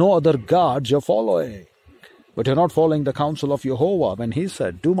no other gods you're following. But you're not following the counsel of Jehovah when he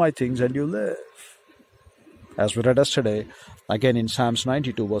said, do my things and you live. As we read yesterday, again in Psalms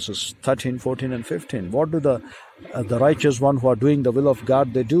 92 verses 13, 14 and 15. What do the righteous one who are doing the will of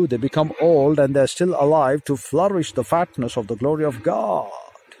God, they do? They become old and they're still alive to flourish the fatness of the glory of God.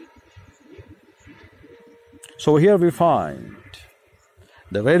 So here we find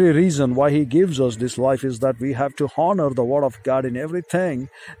the very reason why he gives us this life is that we have to honor the Word of God in everything,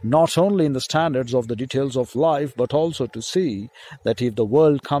 not only in the standards of the details of life, but also to see that if the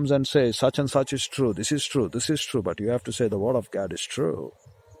world comes and says such and such is true, this is true, but you have to say the Word of God is true.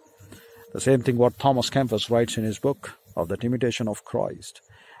 The same thing what Thomas Kempis writes in his book of the imitation of Christ.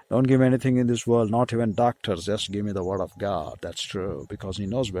 Don't give me anything in this world, not even doctors, just give me the Word of God. That's true, because he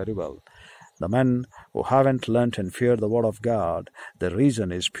knows very well. The men who haven't learnt and feared the Word of God, the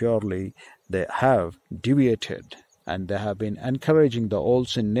reason is purely they have deviated and they have been encouraging the old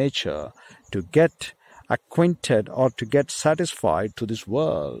sin nature to get acquainted or to get satisfied to this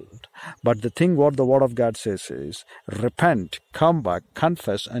world. But the thing what the Word of God says is, repent, come back,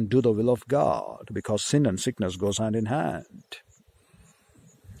 confess and do the will of God, because sin and sickness goes hand in hand.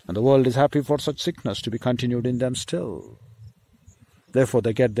 And the world is happy for such sickness to be continued in them still. Therefore,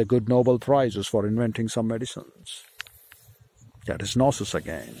 they get the good Nobel Prizes for inventing some medicines. That is gnosis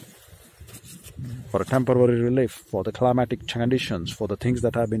again. For a temporary relief, for the climatic conditions, for the things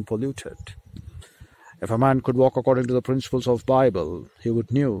that have been polluted. If a man could walk according to the principles of Bible, he would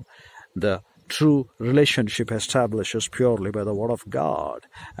know the true relationship establishes purely by the Word of God.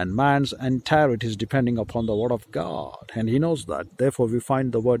 And man's entirety is depending upon the Word of God. And he knows that. Therefore, we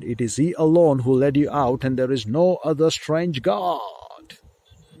find the word, it is he alone who led you out, and there is no other strange God.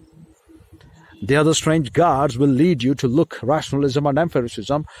 The other strange gods will lead you to look rationalism and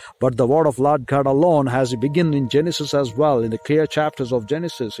empiricism, but the Word of Lord God alone has begun in Genesis as well. In the clear chapters of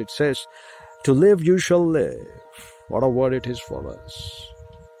Genesis, it says, to live you shall live. What a word it is for us.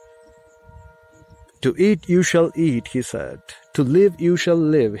 To eat you shall eat, he said. To live you shall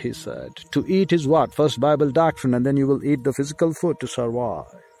live, he said. To eat is what? First Bible doctrine, and then you will eat the physical food to survive.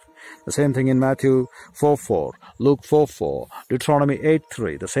 The same thing in Matthew 4:4, Luke 4:4, Deuteronomy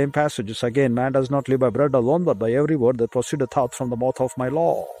 8:3. The same passages again. Man does not live by bread alone, but by every word that proceedeth out from the mouth of my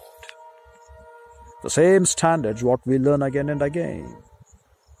Lord. The same standards what we learn again and again.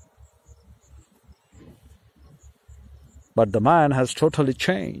 But the man has totally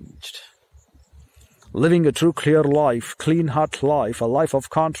changed. Living a true clear life, clean heart life, a life of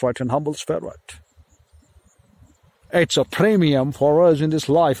contrite and humble spirit. It's a premium for us in this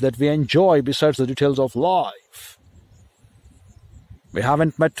life that we enjoy besides the details of life. We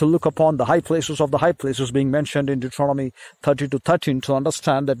haven't met to look upon the high places of the high places being mentioned in Deuteronomy 30:13 to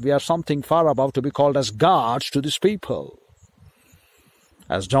understand that we are something far above to be called as gods to these people.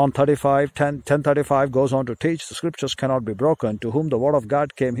 As John 10:35 goes on to teach, the scriptures cannot be broken. To whom the word of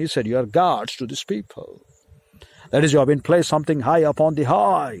God came, he said, you are gods to these people. That is, you have been placed something high upon the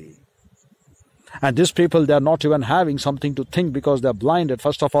high. And these people, they are not even having something to think because they are blinded.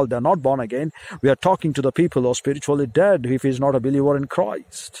 First of all, they are not born again. We are talking to the people who are spiritually dead if he is not a believer in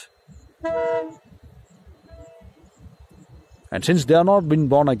Christ. And since they are not been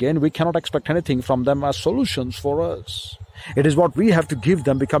born again, we cannot expect anything from them as solutions for us. It is what we have to give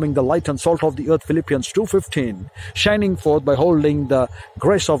them, becoming the light and salt of the earth, Philippians 2:15, shining forth by holding the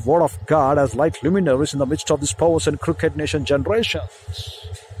grace of word of God as light luminaries in the midst of these perverse and crooked nation generations.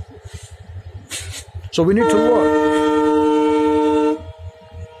 So we need to work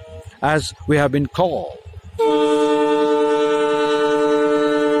as we have been called.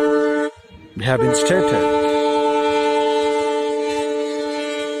 We have been stated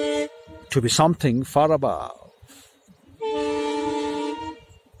to be something far above,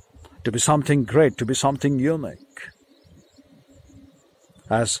 to be something great, to be something unique.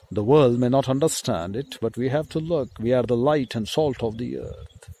 As the world may not understand it, but we have to look. We are the light and salt of the earth.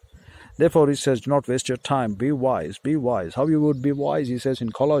 Therefore, he says, do not waste your time. Be wise, be wise. How you would be wise, he says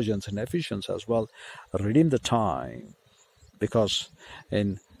in Colossians and Ephesians as well. Redeem the time. Because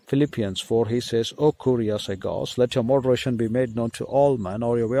in Philippians 4, he says, O Kurios Egos, let your moderation be made known to all men,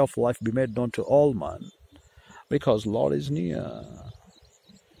 or your way of life be made known to all men. Because Lord is near.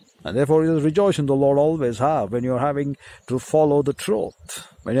 And therefore, you rejoice in the Lord always have when you're having to follow the truth.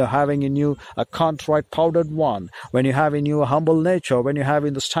 When you're having in you a contrite, powdered one. When you have in you a humble nature. When you have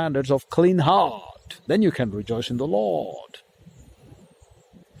in the standards of clean heart. Then you can rejoice in the Lord.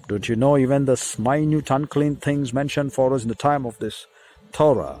 Don't you know even the minute unclean things mentioned for us in the time of this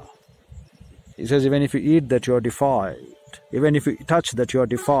Torah? He says, even if you eat that you are defiled. Even if you touch that you are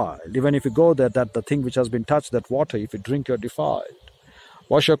defiled. Even if you go there, that the thing which has been touched, that water, if you drink, you are defiled.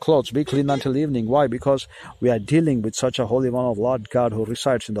 Wash your clothes, be clean until evening. Why? Because we are dealing with such a Holy One of Lord God who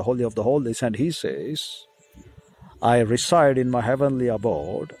resides in the Holy of the Holies. And he says, I reside in my heavenly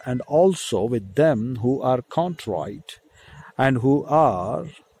abode, and also with them who are contrite, and who are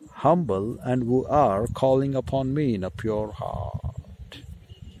humble, and who are calling upon me in a pure heart.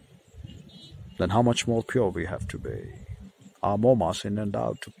 Then how much more pure we have to be. Our momas in and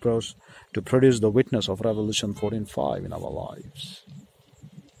out to produce the witness of Revelation 14:5 in our lives.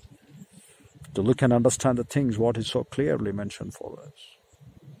 To look and understand the things what is so clearly mentioned for us.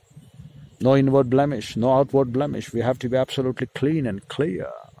 No inward blemish, no outward blemish. We have to be absolutely clean and clear.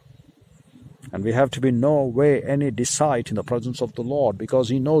 And we have to be no way any deceit in the presence of the Lord, because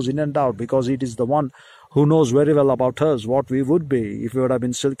he knows in and out, because it is the one who knows very well about us what we would be if we would have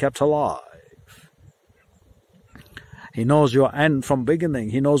been still kept alive. He knows your end from beginning.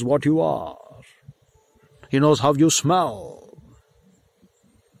 He knows what you are. He knows how you smell.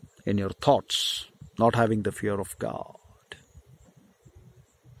 In your thoughts, not having the fear of God.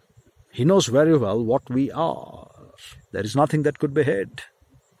 He knows very well what we are. There is nothing that could be hid.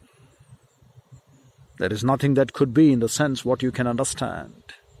 There is nothing that could be in the sense what you can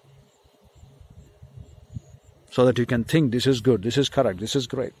understand. So that you can think this is good, this is correct, this is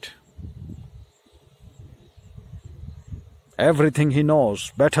great. Everything he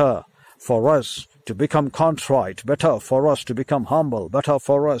knows, better for us to become contrite, better for us to become humble, better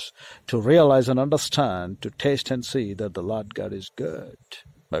for us to realize and understand, to taste and see that the Lord God is good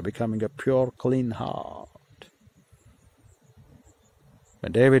by becoming a pure, clean heart.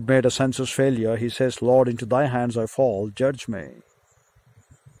 When David made a census failure, he says, Lord, into thy hands I fall, judge me.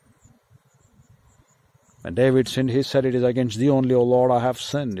 When David sinned, he said, it is against thee only, O Lord, I have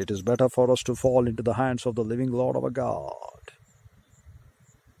sinned. It is better for us to fall into the hands of the living Lord our God,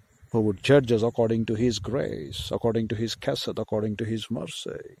 who would judge us according to his grace, according to his chesed, according to his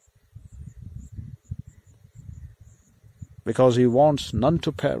mercy. Because he wants none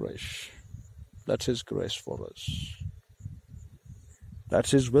to perish. That's his grace for us.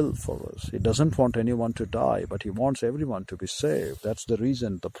 That's his will for us. He doesn't want anyone to die, but he wants everyone to be saved. That's the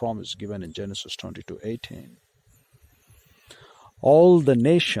reason the promise given in Genesis 22:18. All the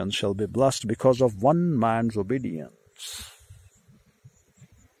nations shall be blessed because of one man's obedience.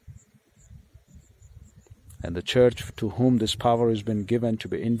 And the church to whom this power has been given to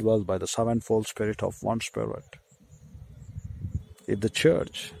be indwelled by the sevenfold Spirit of one Spirit. If the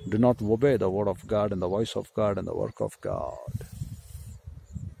church do not obey the word of God and the voice of God and the work of God,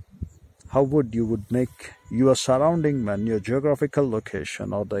 how would you make your surrounding men, your geographical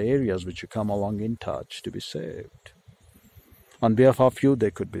location, or the areas which you come along in touch to be saved? On behalf of you, they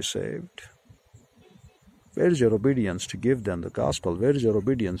could be saved. Where is your obedience to give them the gospel? Where is your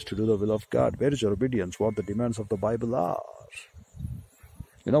obedience to do the will of God? Where is your obedience what the demands of the Bible are?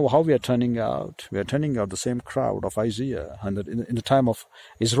 You know how we are turning out? We are turning out the same crowd of Isaiah and in the time of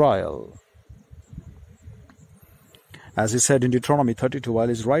Israel. As he said in Deuteronomy 32, while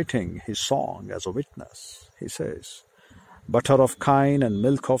he's writing his song as a witness, he says, butter of kine and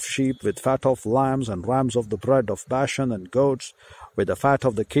milk of sheep, with fat of lambs and rams of the bread of Bashan and goats, with the fat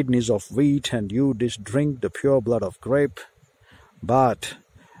of the kidneys of wheat, and you didst drink the pure blood of grape. But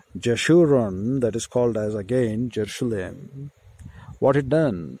Jeshurun, that is called as again Jerusalem, what it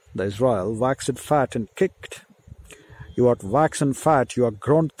done? The Israel waxed fat and kicked. You are waxen fat, you are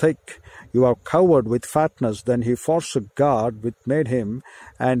grown thick, you are covered with fatness. Then he forsook God which made him,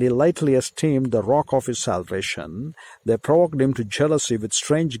 and he lightly esteemed the rock of his salvation. They provoked him to jealousy with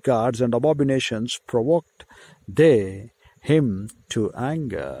strange gods, and abominations provoked they him to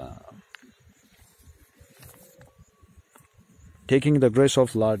anger. Taking the grace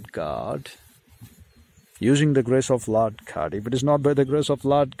of Lord God, using the grace of Lord God. If it is not by the grace of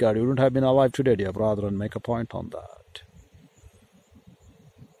Lord God, you wouldn't have been alive today, dear brother, and make a point on that.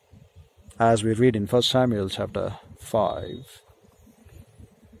 As we read in 1 Samuel chapter 5,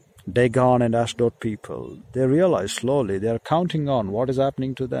 Dagon and Ashdod people, they realize slowly, they are counting on what is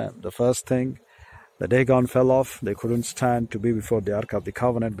happening to them. The first thing, the Dagon fell off. They couldn't stand to be before the Ark of the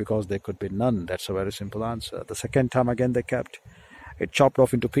Covenant because there could be none. That's a very simple answer. The second time again they kept it chopped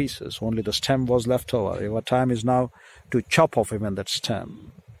off into pieces. Only the stem was left over. Our time is now to chop off even that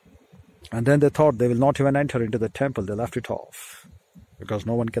stem. And then they thought they will not even enter into the temple. They left it off because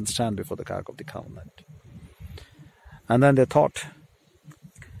no one can stand before the Ark of the Covenant. And then they thought,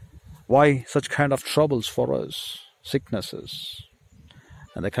 why such kind of troubles for us, sicknesses?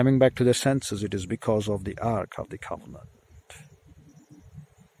 And they're coming back to their senses. It is because of the Ark of the Covenant.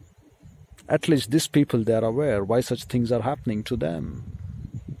 At least these people, they are aware why such things are happening to them.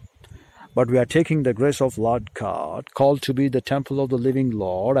 But we are taking the grace of Lord God, called to be the temple of the living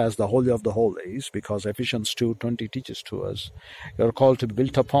Lord as the Holy of the Holies, because Ephesians 2:20 teaches to us, you are called to be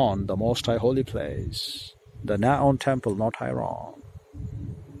built upon the Most High Holy Place, the Naon temple, not Hiram.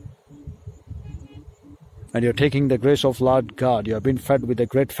 And you're taking the grace of Lord God. You have been fed with the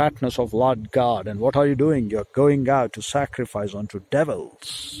great fatness of Lord God. And what are you doing? You're going out to sacrifice unto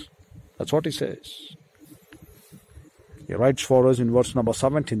devils. That's what he says. He writes for us in verse number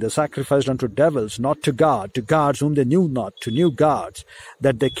 17, they sacrificed unto devils, not to God, to gods whom they knew not, to new gods,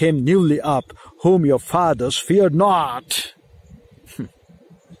 that they came newly up, whom your fathers feared not.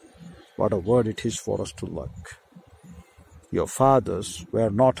 What a word it is for us to look. Your fathers were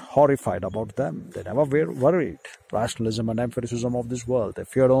not horrified about them. They never were worried. Rationalism and empiricism of this world. They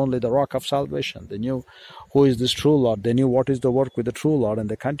feared only the rock of salvation. They knew who is this true Lord. They knew what is the work with the true Lord, and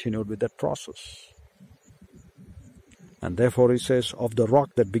they continued with that process. And therefore he says, of the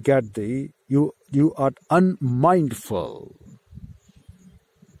rock that begat thee, you are unmindful.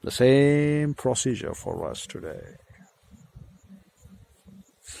 The same procedure for us today.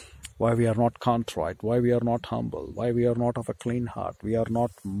 Why we are not contrite, why we are not humble, why we are not of a clean heart, we are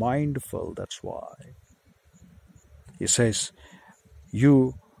not mindful, that's why. He says,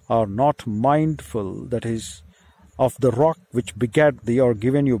 you are not mindful, that is, of the rock which begat thee or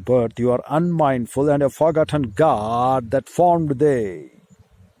given you birth, you are unmindful and have forgotten God that formed thee.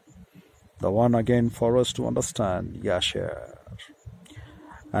 The one again for us to understand, Yasher.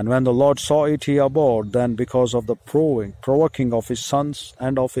 And when the Lord saw it, he abhorred, then because of the provoking of his sons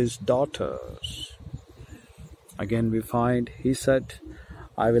and of his daughters. Again we find, he said,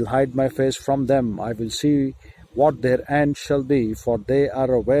 I will hide my face from them, I will see what their end shall be, for they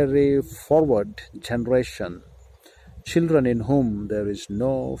are a very forward generation, children in whom there is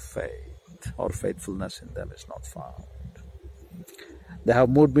no faith, or faithfulness in them is not found. They have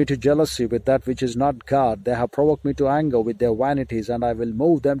moved me to jealousy with that which is not God. They have provoked me to anger with their vanities, and I will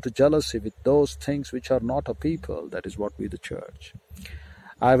move them to jealousy with those things which are not a people. That is what we, the church.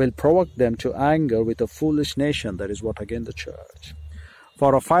 I will provoke them to anger with a foolish nation. That is what again the church.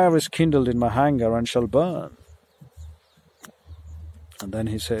 For a fire is kindled in my anger and shall burn. And then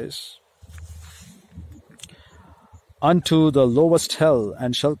he says, unto the lowest hell,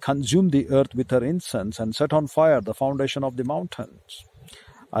 and shall consume the earth with her incense, and set on fire the foundation of the mountains.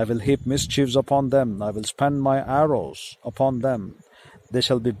 I will heap mischiefs upon them, I will spend my arrows upon them. They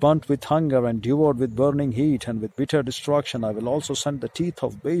shall be burnt with hunger, and devoured with burning heat, and with bitter destruction. I will also send the teeth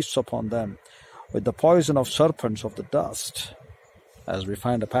of beasts upon them, with the poison of serpents of the dust. as we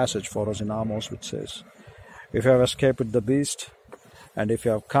find a passage for us in Amos which says, if you have escaped the beast, and if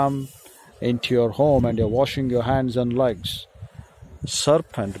you have come into your home and you're washing your hands and legs,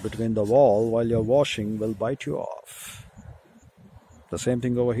 serpent between the wall while you're washing will bite you off. The same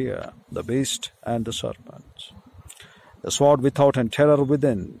thing over here, the beast and the serpent. The sword without and terror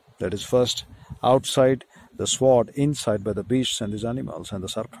within, that is first outside, the sword inside by the beasts and these animals and the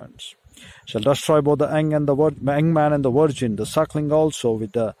serpents, shall destroy both the young man and the virgin, the suckling also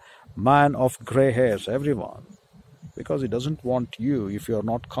with the man of grey hairs, everyone. Because he doesn't want you if you're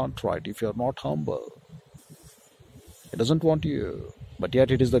not contrite, if you're not humble. He doesn't want you. But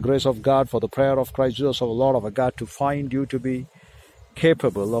yet it is the grace of God for the prayer of Christ Jesus, our Lord, our God, to find you to be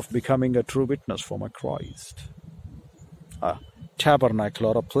capable of becoming a true witness for my Christ. A tabernacle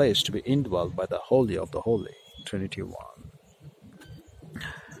or a place to be indwelled by the Holy of the Holy, Trinity One.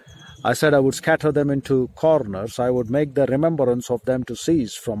 I said I would scatter them into corners, I would make the remembrance of them to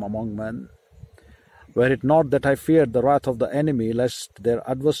cease from among men. Were it not that I feared the wrath of the enemy, lest their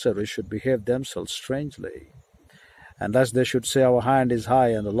adversaries should behave themselves strangely, and lest they should say, our hand is high,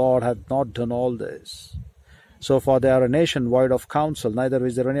 and the Lord hath not done all this. So far they are a nation void of counsel, neither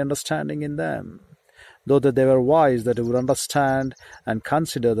is there any understanding in them. Though that they were wise, that they would understand and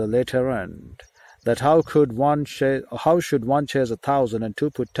consider the later end. That how should one chase 1,000 and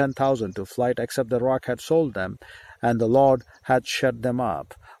two put 10,000 to flight, except the rock had sold them, and the Lord had shut them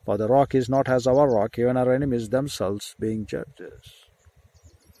up. For the rock is not as our rock, even our enemies themselves being judges.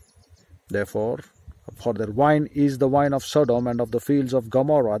 Therefore, for their wine is the wine of Sodom and of the fields of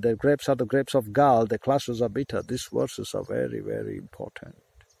Gomorrah, their grapes are the grapes of Gaal, their clusters are bitter. These verses are very, very important.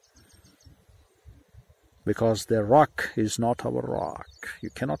 Because their rock is not our rock.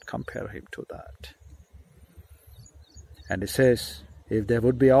 You cannot compare him to that. And he says, if they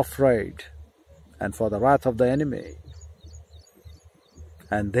would be afraid, and for the wrath of the enemy,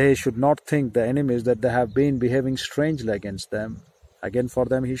 and they should not think the enemies that they have been behaving strangely against them, again for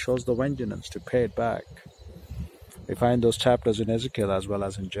them he shows the vengeance to pay it back. We find those chapters in Ezekiel as well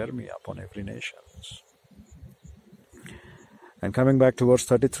as in Jeremiah upon every nation. And coming back to verse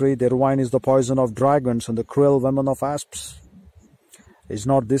 33, their wine is the poison of dragons and the cruel venom of asps. Is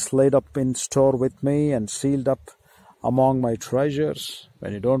not this laid up in store with me and sealed up among my treasures?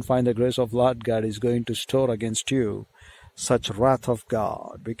 When you don't find the grace of Lord God is going to store against you such wrath of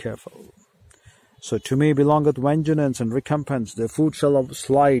God. Be careful. So to me belongeth vengeance and recompense. Their food shall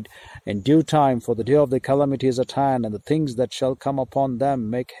slide in due time, for the day of their calamity is at hand, and the things that shall come upon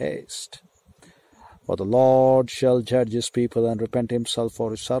them make haste. For the Lord shall judge his people and repent himself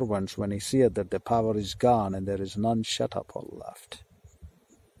for his servants when he seeth that their power is gone and there is none shut up or left.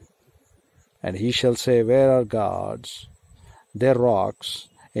 And he shall say, where are gods, their rocks,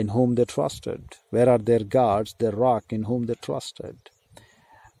 in whom they trusted? Where are their gods, their rock, in whom they trusted?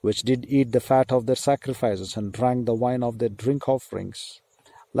 Which did eat the fat of their sacrifices and drank the wine of their drink offerings.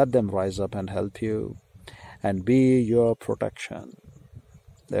 Let them rise up and help you, and be your protection.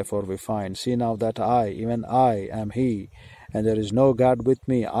 Therefore we find, see now that I, even I, am he, and there is no God with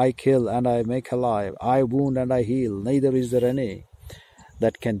me. I kill and I make alive. I wound and I heal. Neither is there any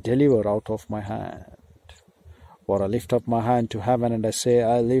that can deliver out of my hand. For I lift up my hand to heaven, and I say,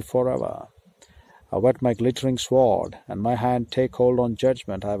 I live forever. I whet my glittering sword, and my hand take hold on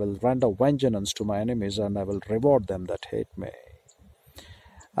judgment. I will render vengeance to my enemies, and I will reward them that hate me.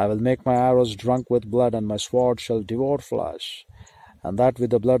 I will make my arrows drunk with blood, and my sword shall devour flesh, and that with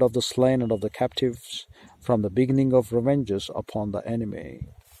the blood of the slain and of the captives, from the beginning of revenges upon the enemy.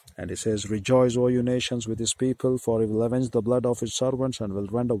 And he says, rejoice, O you nations, with his people, for he will avenge the blood of his servants, and will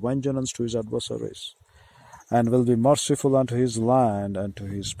render vengeance to his adversaries, and will be merciful unto his land and to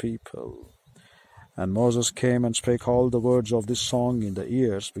his people. And Moses came and spake all the words of this song in the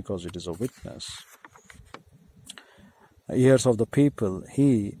ears, because it is a witness. The ears of the people,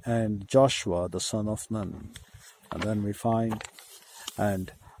 he and Joshua the son of Nun. And then we find,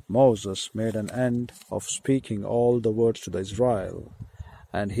 and Moses made an end of speaking all the words to the Israel.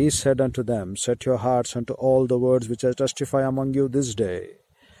 And he said unto them, set your hearts unto all the words which I testify among you this day,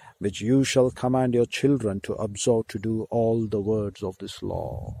 which you shall command your children to observe to do all the words of this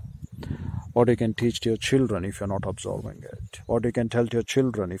law. What you can teach to your children if you're not observing it. What you can tell to your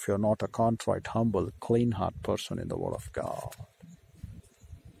children if you're not a contrite, humble, clean heart person in the Word of God.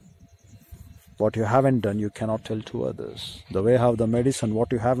 What you haven't done, you cannot tell to others. The way how the medicine,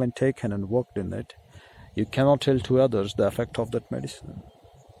 what you haven't taken and worked in it, you cannot tell to others the effect of that medicine.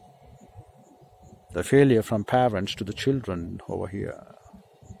 The failure from parents to the children over here.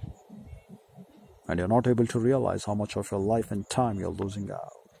 And you're not able to realize how much of your life and time you're losing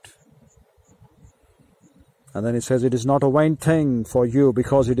out. And then he says, it is not a vain thing for you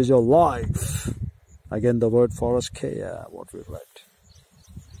because it is your life. Again, the word for us, Kea, what we read.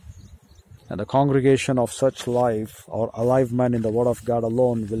 And the congregation of such life or alive men in the word of God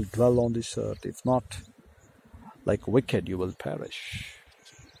alone will dwell on this earth. If not, like wicked, you will perish.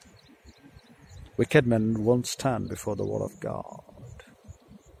 Wicked men won't stand before the word of God.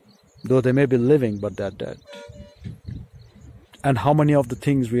 Though they may be living, but they are dead. And how many of the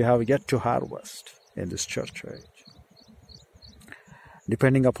things we have yet to harvest in this church age,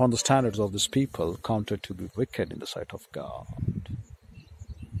 depending upon the standards of this people, counted to be wicked in the sight of God.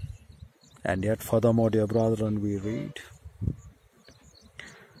 And yet, furthermore, dear brethren, we read,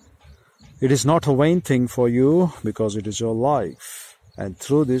 it is not a vain thing for you, because it is your life. And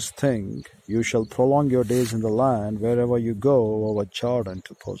through this thing you shall prolong your days in the land wherever you go over Jordan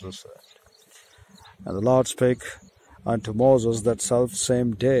to possess it. And the Lord spake unto Moses that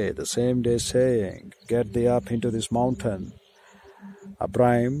same day, saying, Get thee up into this mountain,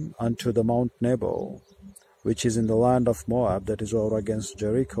 Abraham, unto the Mount Nebo, which is in the land of Moab, that is over against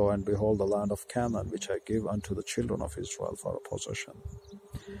Jericho, and behold the land of Canaan, which I give unto the children of Israel for a possession.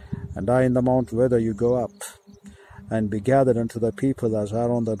 And I in the mount whither you go up, and be gathered unto the people, as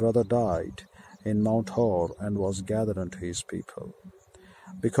Aaron thy brother died in Mount Hor, and was gathered unto his people.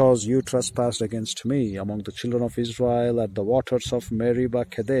 Because you trespassed against me among the children of Israel at the waters of Meribah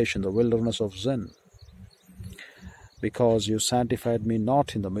Kadesh in the wilderness of Zin. Because you sanctified me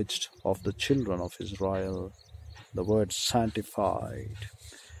not in the midst of the children of Israel. The word sanctified.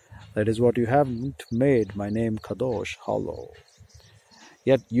 That is what you haven't made my name Kadosh, hollow.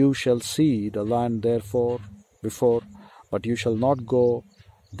 Yet you shall see the land before, but you shall not go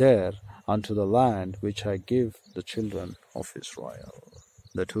there unto the land which I give the children of Israel.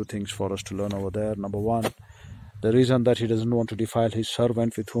 The two things for us to learn over there. Number one, the reason that he doesn't want to defile his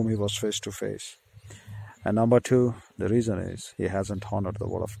servant with whom he was face to face. And number two, the reason is he hasn't honored the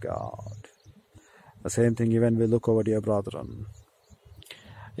word of God. The same thing even we look over, dear brethren.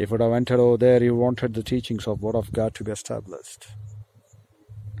 If it have entered over there, he wanted the teachings of word of God to be established.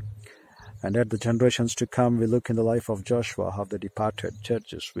 And at the generations to come, we look in the life of Joshua, how the departed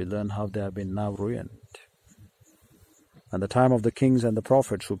churches, we learn how they have been now ruined. And the time of the kings and the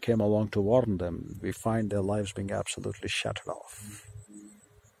prophets who came along to warn them, we find their lives being absolutely shattered off.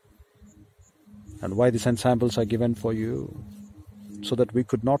 And why these ensamples are given for you? So that we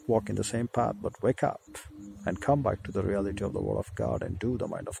could not walk in the same path, but wake up and come back to the reality of the word of God and do the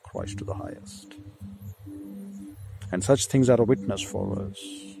mind of Christ to the highest. And such things are a witness for us.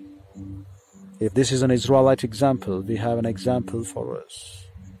 If this is an Israelite example, we have an example for us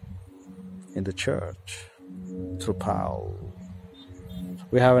in the church through Paul.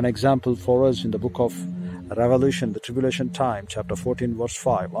 We have an example for us in the book of Revelation, the tribulation time, chapter 14, verse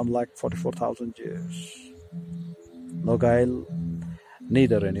 5, unlike 44,000 years. No guile,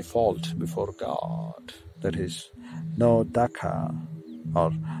 neither any fault before God. That is, no daka,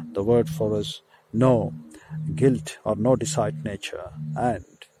 or the word for us, no guilt or no deceit nature, and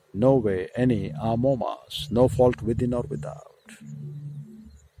no way any amomas, no fault within or without.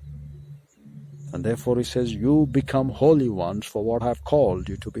 And therefore he says, you become holy ones for what I have called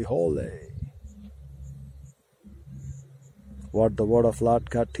you to be holy. What the word of Lord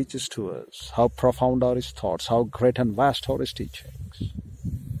God teaches to us, how profound are his thoughts, how great and vast are his teachings.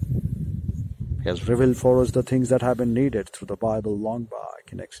 He has revealed for us the things that have been needed through the Bible long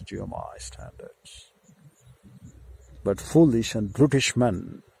back in exegomai standards. But foolish and brutish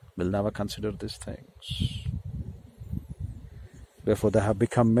men will never consider these things. Therefore, there have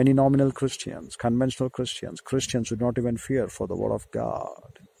become many nominal Christians, conventional Christians, Christians who do not even fear for the word of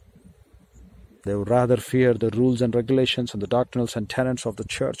God. They would rather fear the rules and regulations and the doctrinals and tenets of the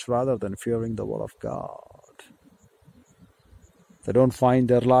church rather than fearing the word of God. They don't find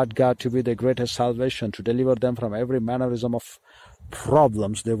their Lord God to be the greatest salvation, to deliver them from every mannerism of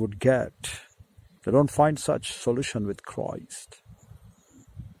problems they would get. They don't find such solution with Christ.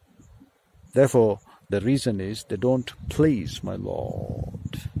 Therefore, the reason is they don't please my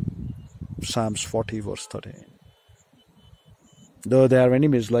Lord. Psalms 40 verse 13. Though they are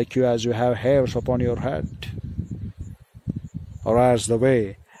enemies like you, as you have hairs upon your head. Or as the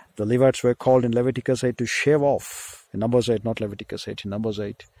way the Levites were called in Leviticus 8 to shave off, in Numbers 8, not Leviticus 8, in Numbers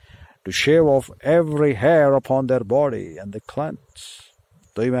 8, to shave off every hair upon their body and they cleanse.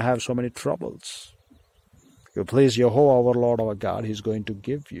 Though you may have so many troubles, you please Jehovah our Lord our God, he is going to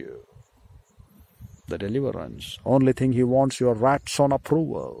give you the deliverance. Only thing he wants your rats on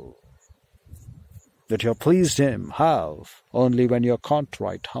approval. That you have pleased him, have, only when you are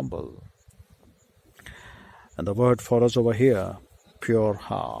contrite, humble. And the word for us over here, pure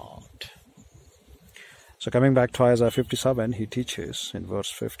heart. So coming back to Isaiah 57, he teaches in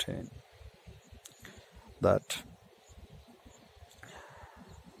verse 15 that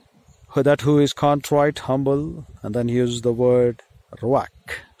who is contrite, humble, and then he uses the word ruach,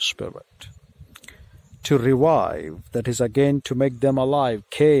 spirit, to revive, that is again to make them alive,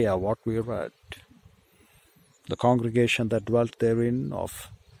 kea, what we read. The congregation that dwelt therein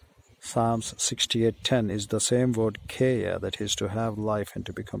of Psalms 68:10 is the same word kea, that is to have life and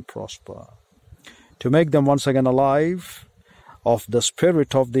to become prosper. To make them once again alive, of the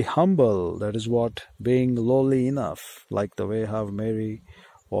spirit of the humble, that is what, being lowly enough, like the way how Mary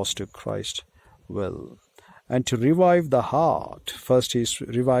was to Christ will. And to revive the heart, first he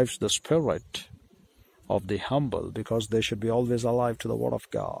revives the spirit of the humble, because they should be always alive to the word of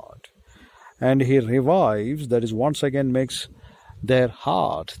God. And he revives, that is once again makes their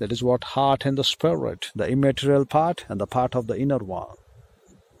heart, that is what, heart and the spirit, the immaterial part and the part of the inner one.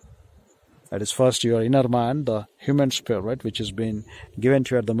 That is first your inner man, the human spirit, which has been given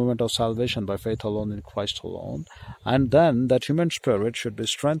to you at the moment of salvation by faith alone in Christ alone. And then that human spirit should be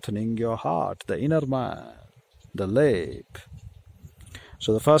strengthening your heart, the inner man, the lab.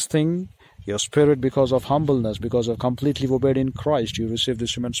 So the first thing, your spirit, because of humbleness, because of completely obeyed in Christ, you receive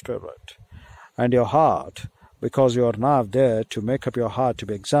this human spirit. And your heart, because you are now there to make up your heart to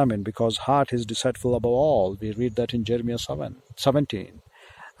be examined, because heart is deceitful above all. We read that in Jeremiah 17.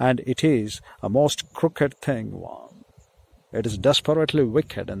 And it is a most crooked thing, one. It is desperately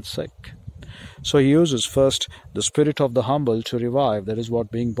wicked and sick. So he uses first the spirit of the humble to revive, that is what,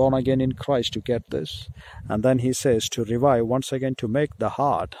 being born again in Christ, to get this. And then he says to revive once again, to make the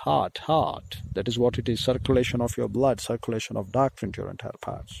heart. That is what it is, circulation of your blood, circulation of doctrine to your entire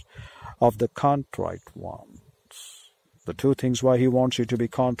parts, of the contrite ones. The two things why he wants you to be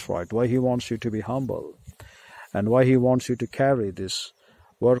contrite, why he wants you to be humble, and why he wants you to carry this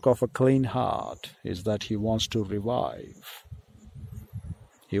work of a clean heart, is that he wants to revive.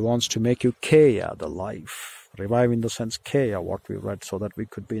 He wants to make you kea, the life. Revive in the sense kea, what we read, so that we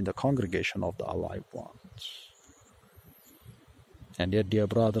could be in the congregation of the alive ones. And yet, dear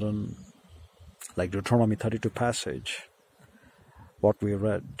brethren, like Deuteronomy 32 passage, what we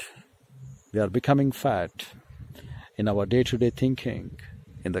read, we are becoming fat in our day-to-day thinking,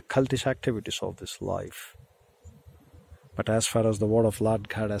 in the cultish activities of this life. But as far as the word of Lord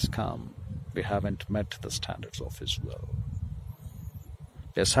God has come, we haven't met the standards of his will.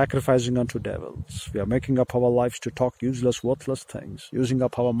 We are sacrificing unto devils. We are making up our lives to talk useless, worthless things, using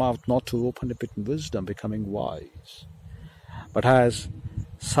up our mouth not to open up it in wisdom, becoming wise. But as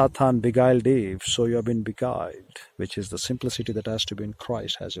Satan beguiled Eve, so you have been beguiled, which is the simplicity that has to be in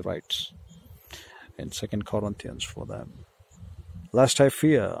Christ, as he writes in 2 Corinthians for them. Lest I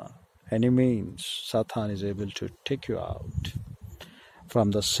fear any means, Satan is able to take you out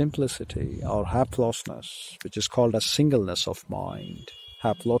from the simplicity or haplessness, which is called a singleness of mind,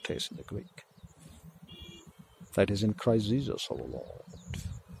 haplotes in the Greek. That is in Christ Jesus our Lord.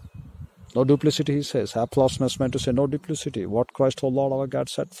 No duplicity, he says. Haplessness meant to say no duplicity. What Christ our Lord our God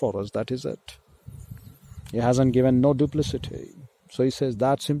set for us, that is it. He hasn't given no duplicity. So he says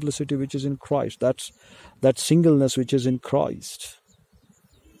that simplicity which is in Christ, that singleness which is in Christ.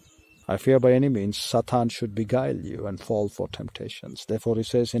 I fear by any means Satan should beguile you and fall for temptations. Therefore he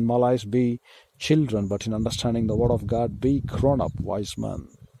says, in my life be children, but in understanding the word of God be grown-up wise men.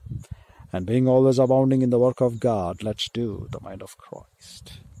 And being always abounding in the work of God, let's do the mind of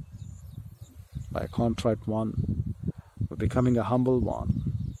Christ. By a contrite one, we're becoming a humble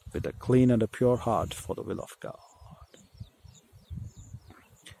one, with a clean and a pure heart for the will of God.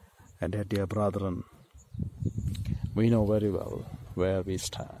 And yet, dear brethren, we know very well where we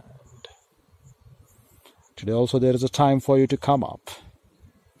stand. Today also there is a time for you to come up.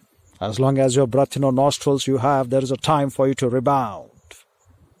 As long as your breath in your nostrils you have, there is a time for you to rebound.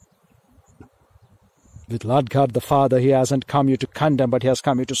 With Lord God the Father, he hasn't come you to condemn, but he has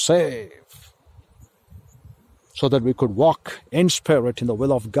come you to save. So that we could walk in spirit in the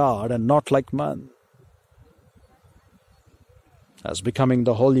will of God and not like men, as becoming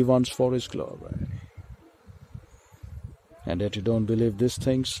the holy ones for his glory. And yet you don't believe these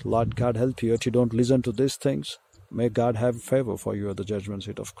things, Lord God help you. Yet you don't listen to these things, may God have favor for you at the judgment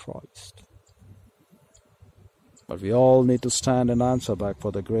seat of Christ. But we all need to stand and answer back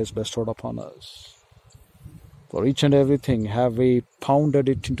for the grace bestowed upon us. For each and everything, have we pounded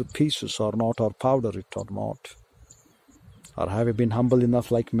it into pieces or not, or powdered it or not? Or have we been humble enough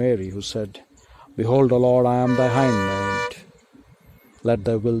like Mary, who said, Behold, O Lord, I am thy handmaid, let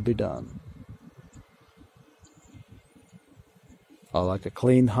thy will be done. Or like a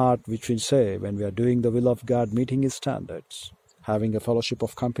clean heart, which we say when we are doing the will of God, meeting his standards, having a fellowship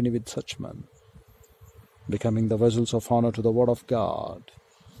of company with such men. becoming the vessels of honor to the Word of God,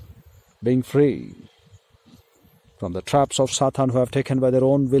 being free from the traps of Satan who have taken by their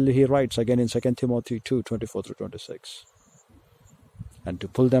own will, he writes again in 2 Timothy 2:24-26. And to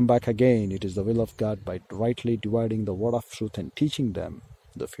pull them back again, it is the will of God by rightly dividing the word of truth and teaching them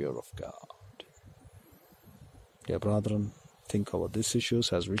the fear of God. Dear brethren, think over these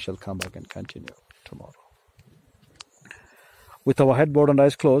issues as we shall come back and continue tomorrow. With our head bowed and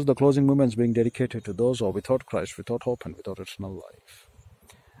eyes closed, the closing moments being dedicated to those who are without Christ, without hope, and without eternal life.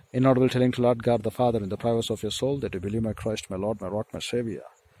 Inaudible telling to Lord God the Father in the privacy of your soul that you believe my Christ, my Lord, my rock, my Savior.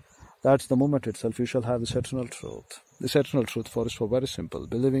 That's the moment itself you shall have this eternal truth. This eternal truth for is for very simple.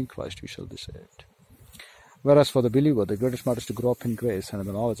 Believing Christ, you shall be saved. Whereas for the believer, the greatest matter is to grow up in grace and in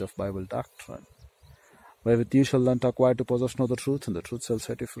the knowledge of Bible doctrine, wherewith you shall learn to acquire to possess know the truth, and the truth shall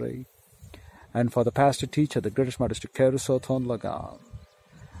set you free. And for the pastor teacher, the greatest matter is to carry forth on lagan,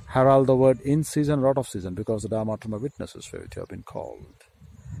 herald the word in season or out of season, because the Dharma from my witnesses wherewith you have been called.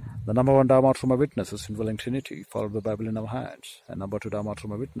 The number one Dharma from my witnesses, indwelling Trinity, followed the Bible in our hands, and number two Dharma from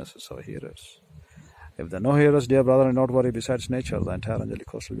my witnesses, our hearers. If there are no hearers, dear brother, not worry, besides nature, the entire angelic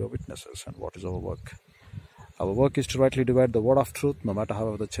host will be our witnesses. And what is our work? Our work is to rightly divide the word of truth, no matter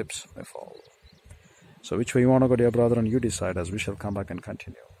however the chips may fall. So which way you want to go, dear brother, and you decide, as we shall come back and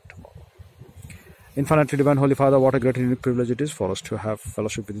continue tomorrow. Infinitely divine Holy Father, what a great and unique privilege it is for us to have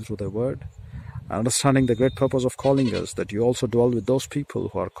fellowship with you through thy word, and understanding the great purpose of calling us, that you also dwell with those people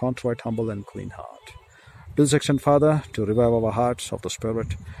who are contrite, humble, and clean heart. To this extent, Father, to revive our hearts of the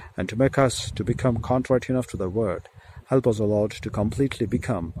Spirit, and to make us to become contrite enough to thy word, help us, O Lord, to completely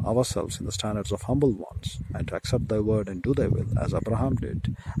become ourselves in the standards of humble ones, and to accept thy word and do thy will, as Abraham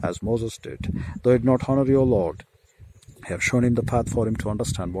did, as Moses did. Though it not honor you, O Lord, have shown him the path for him to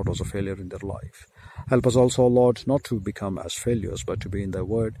understand what was a failure in their life. Help us also, O Lord, not to become as failures, but to be in thy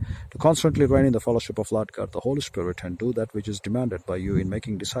word, to constantly reign in the fellowship of Lord God, the Holy Spirit, and do that which is demanded by you in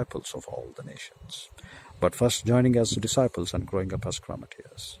making disciples of all the nations. But first joining as disciples and growing up as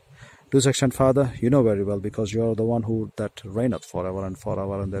grammatias. To this extent, Father, you know very well, because you are the one who that reigneth forever and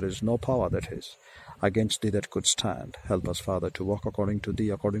forever, and there is no power that is against thee that could stand. Help us, Father, to walk according to thee,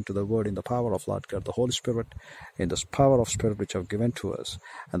 according to the word, in the power of Lord God, the Holy Spirit, in this power of Spirit which you have given to us,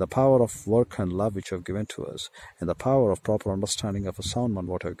 and the power of work and love which you have given to us, and the power of proper understanding of a sound mind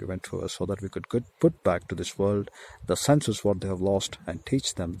what you have given to us, so that we could put back to this world the senses what they have lost, and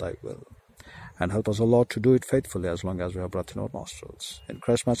teach them thy will. And help us, O Lord, to do it faithfully as long as we have breath in our nostrils. In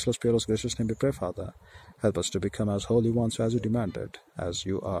Christ's matchless, peerless, gracious name we pray, Father. Help us to become as holy ones as you demanded, as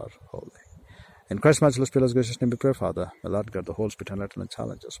you are holy. In Christ's matchless, peerless, gracious name we pray, Father. May Lord God, the Holy Spirit, enlighten and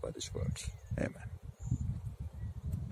challenge us by these words. Amen.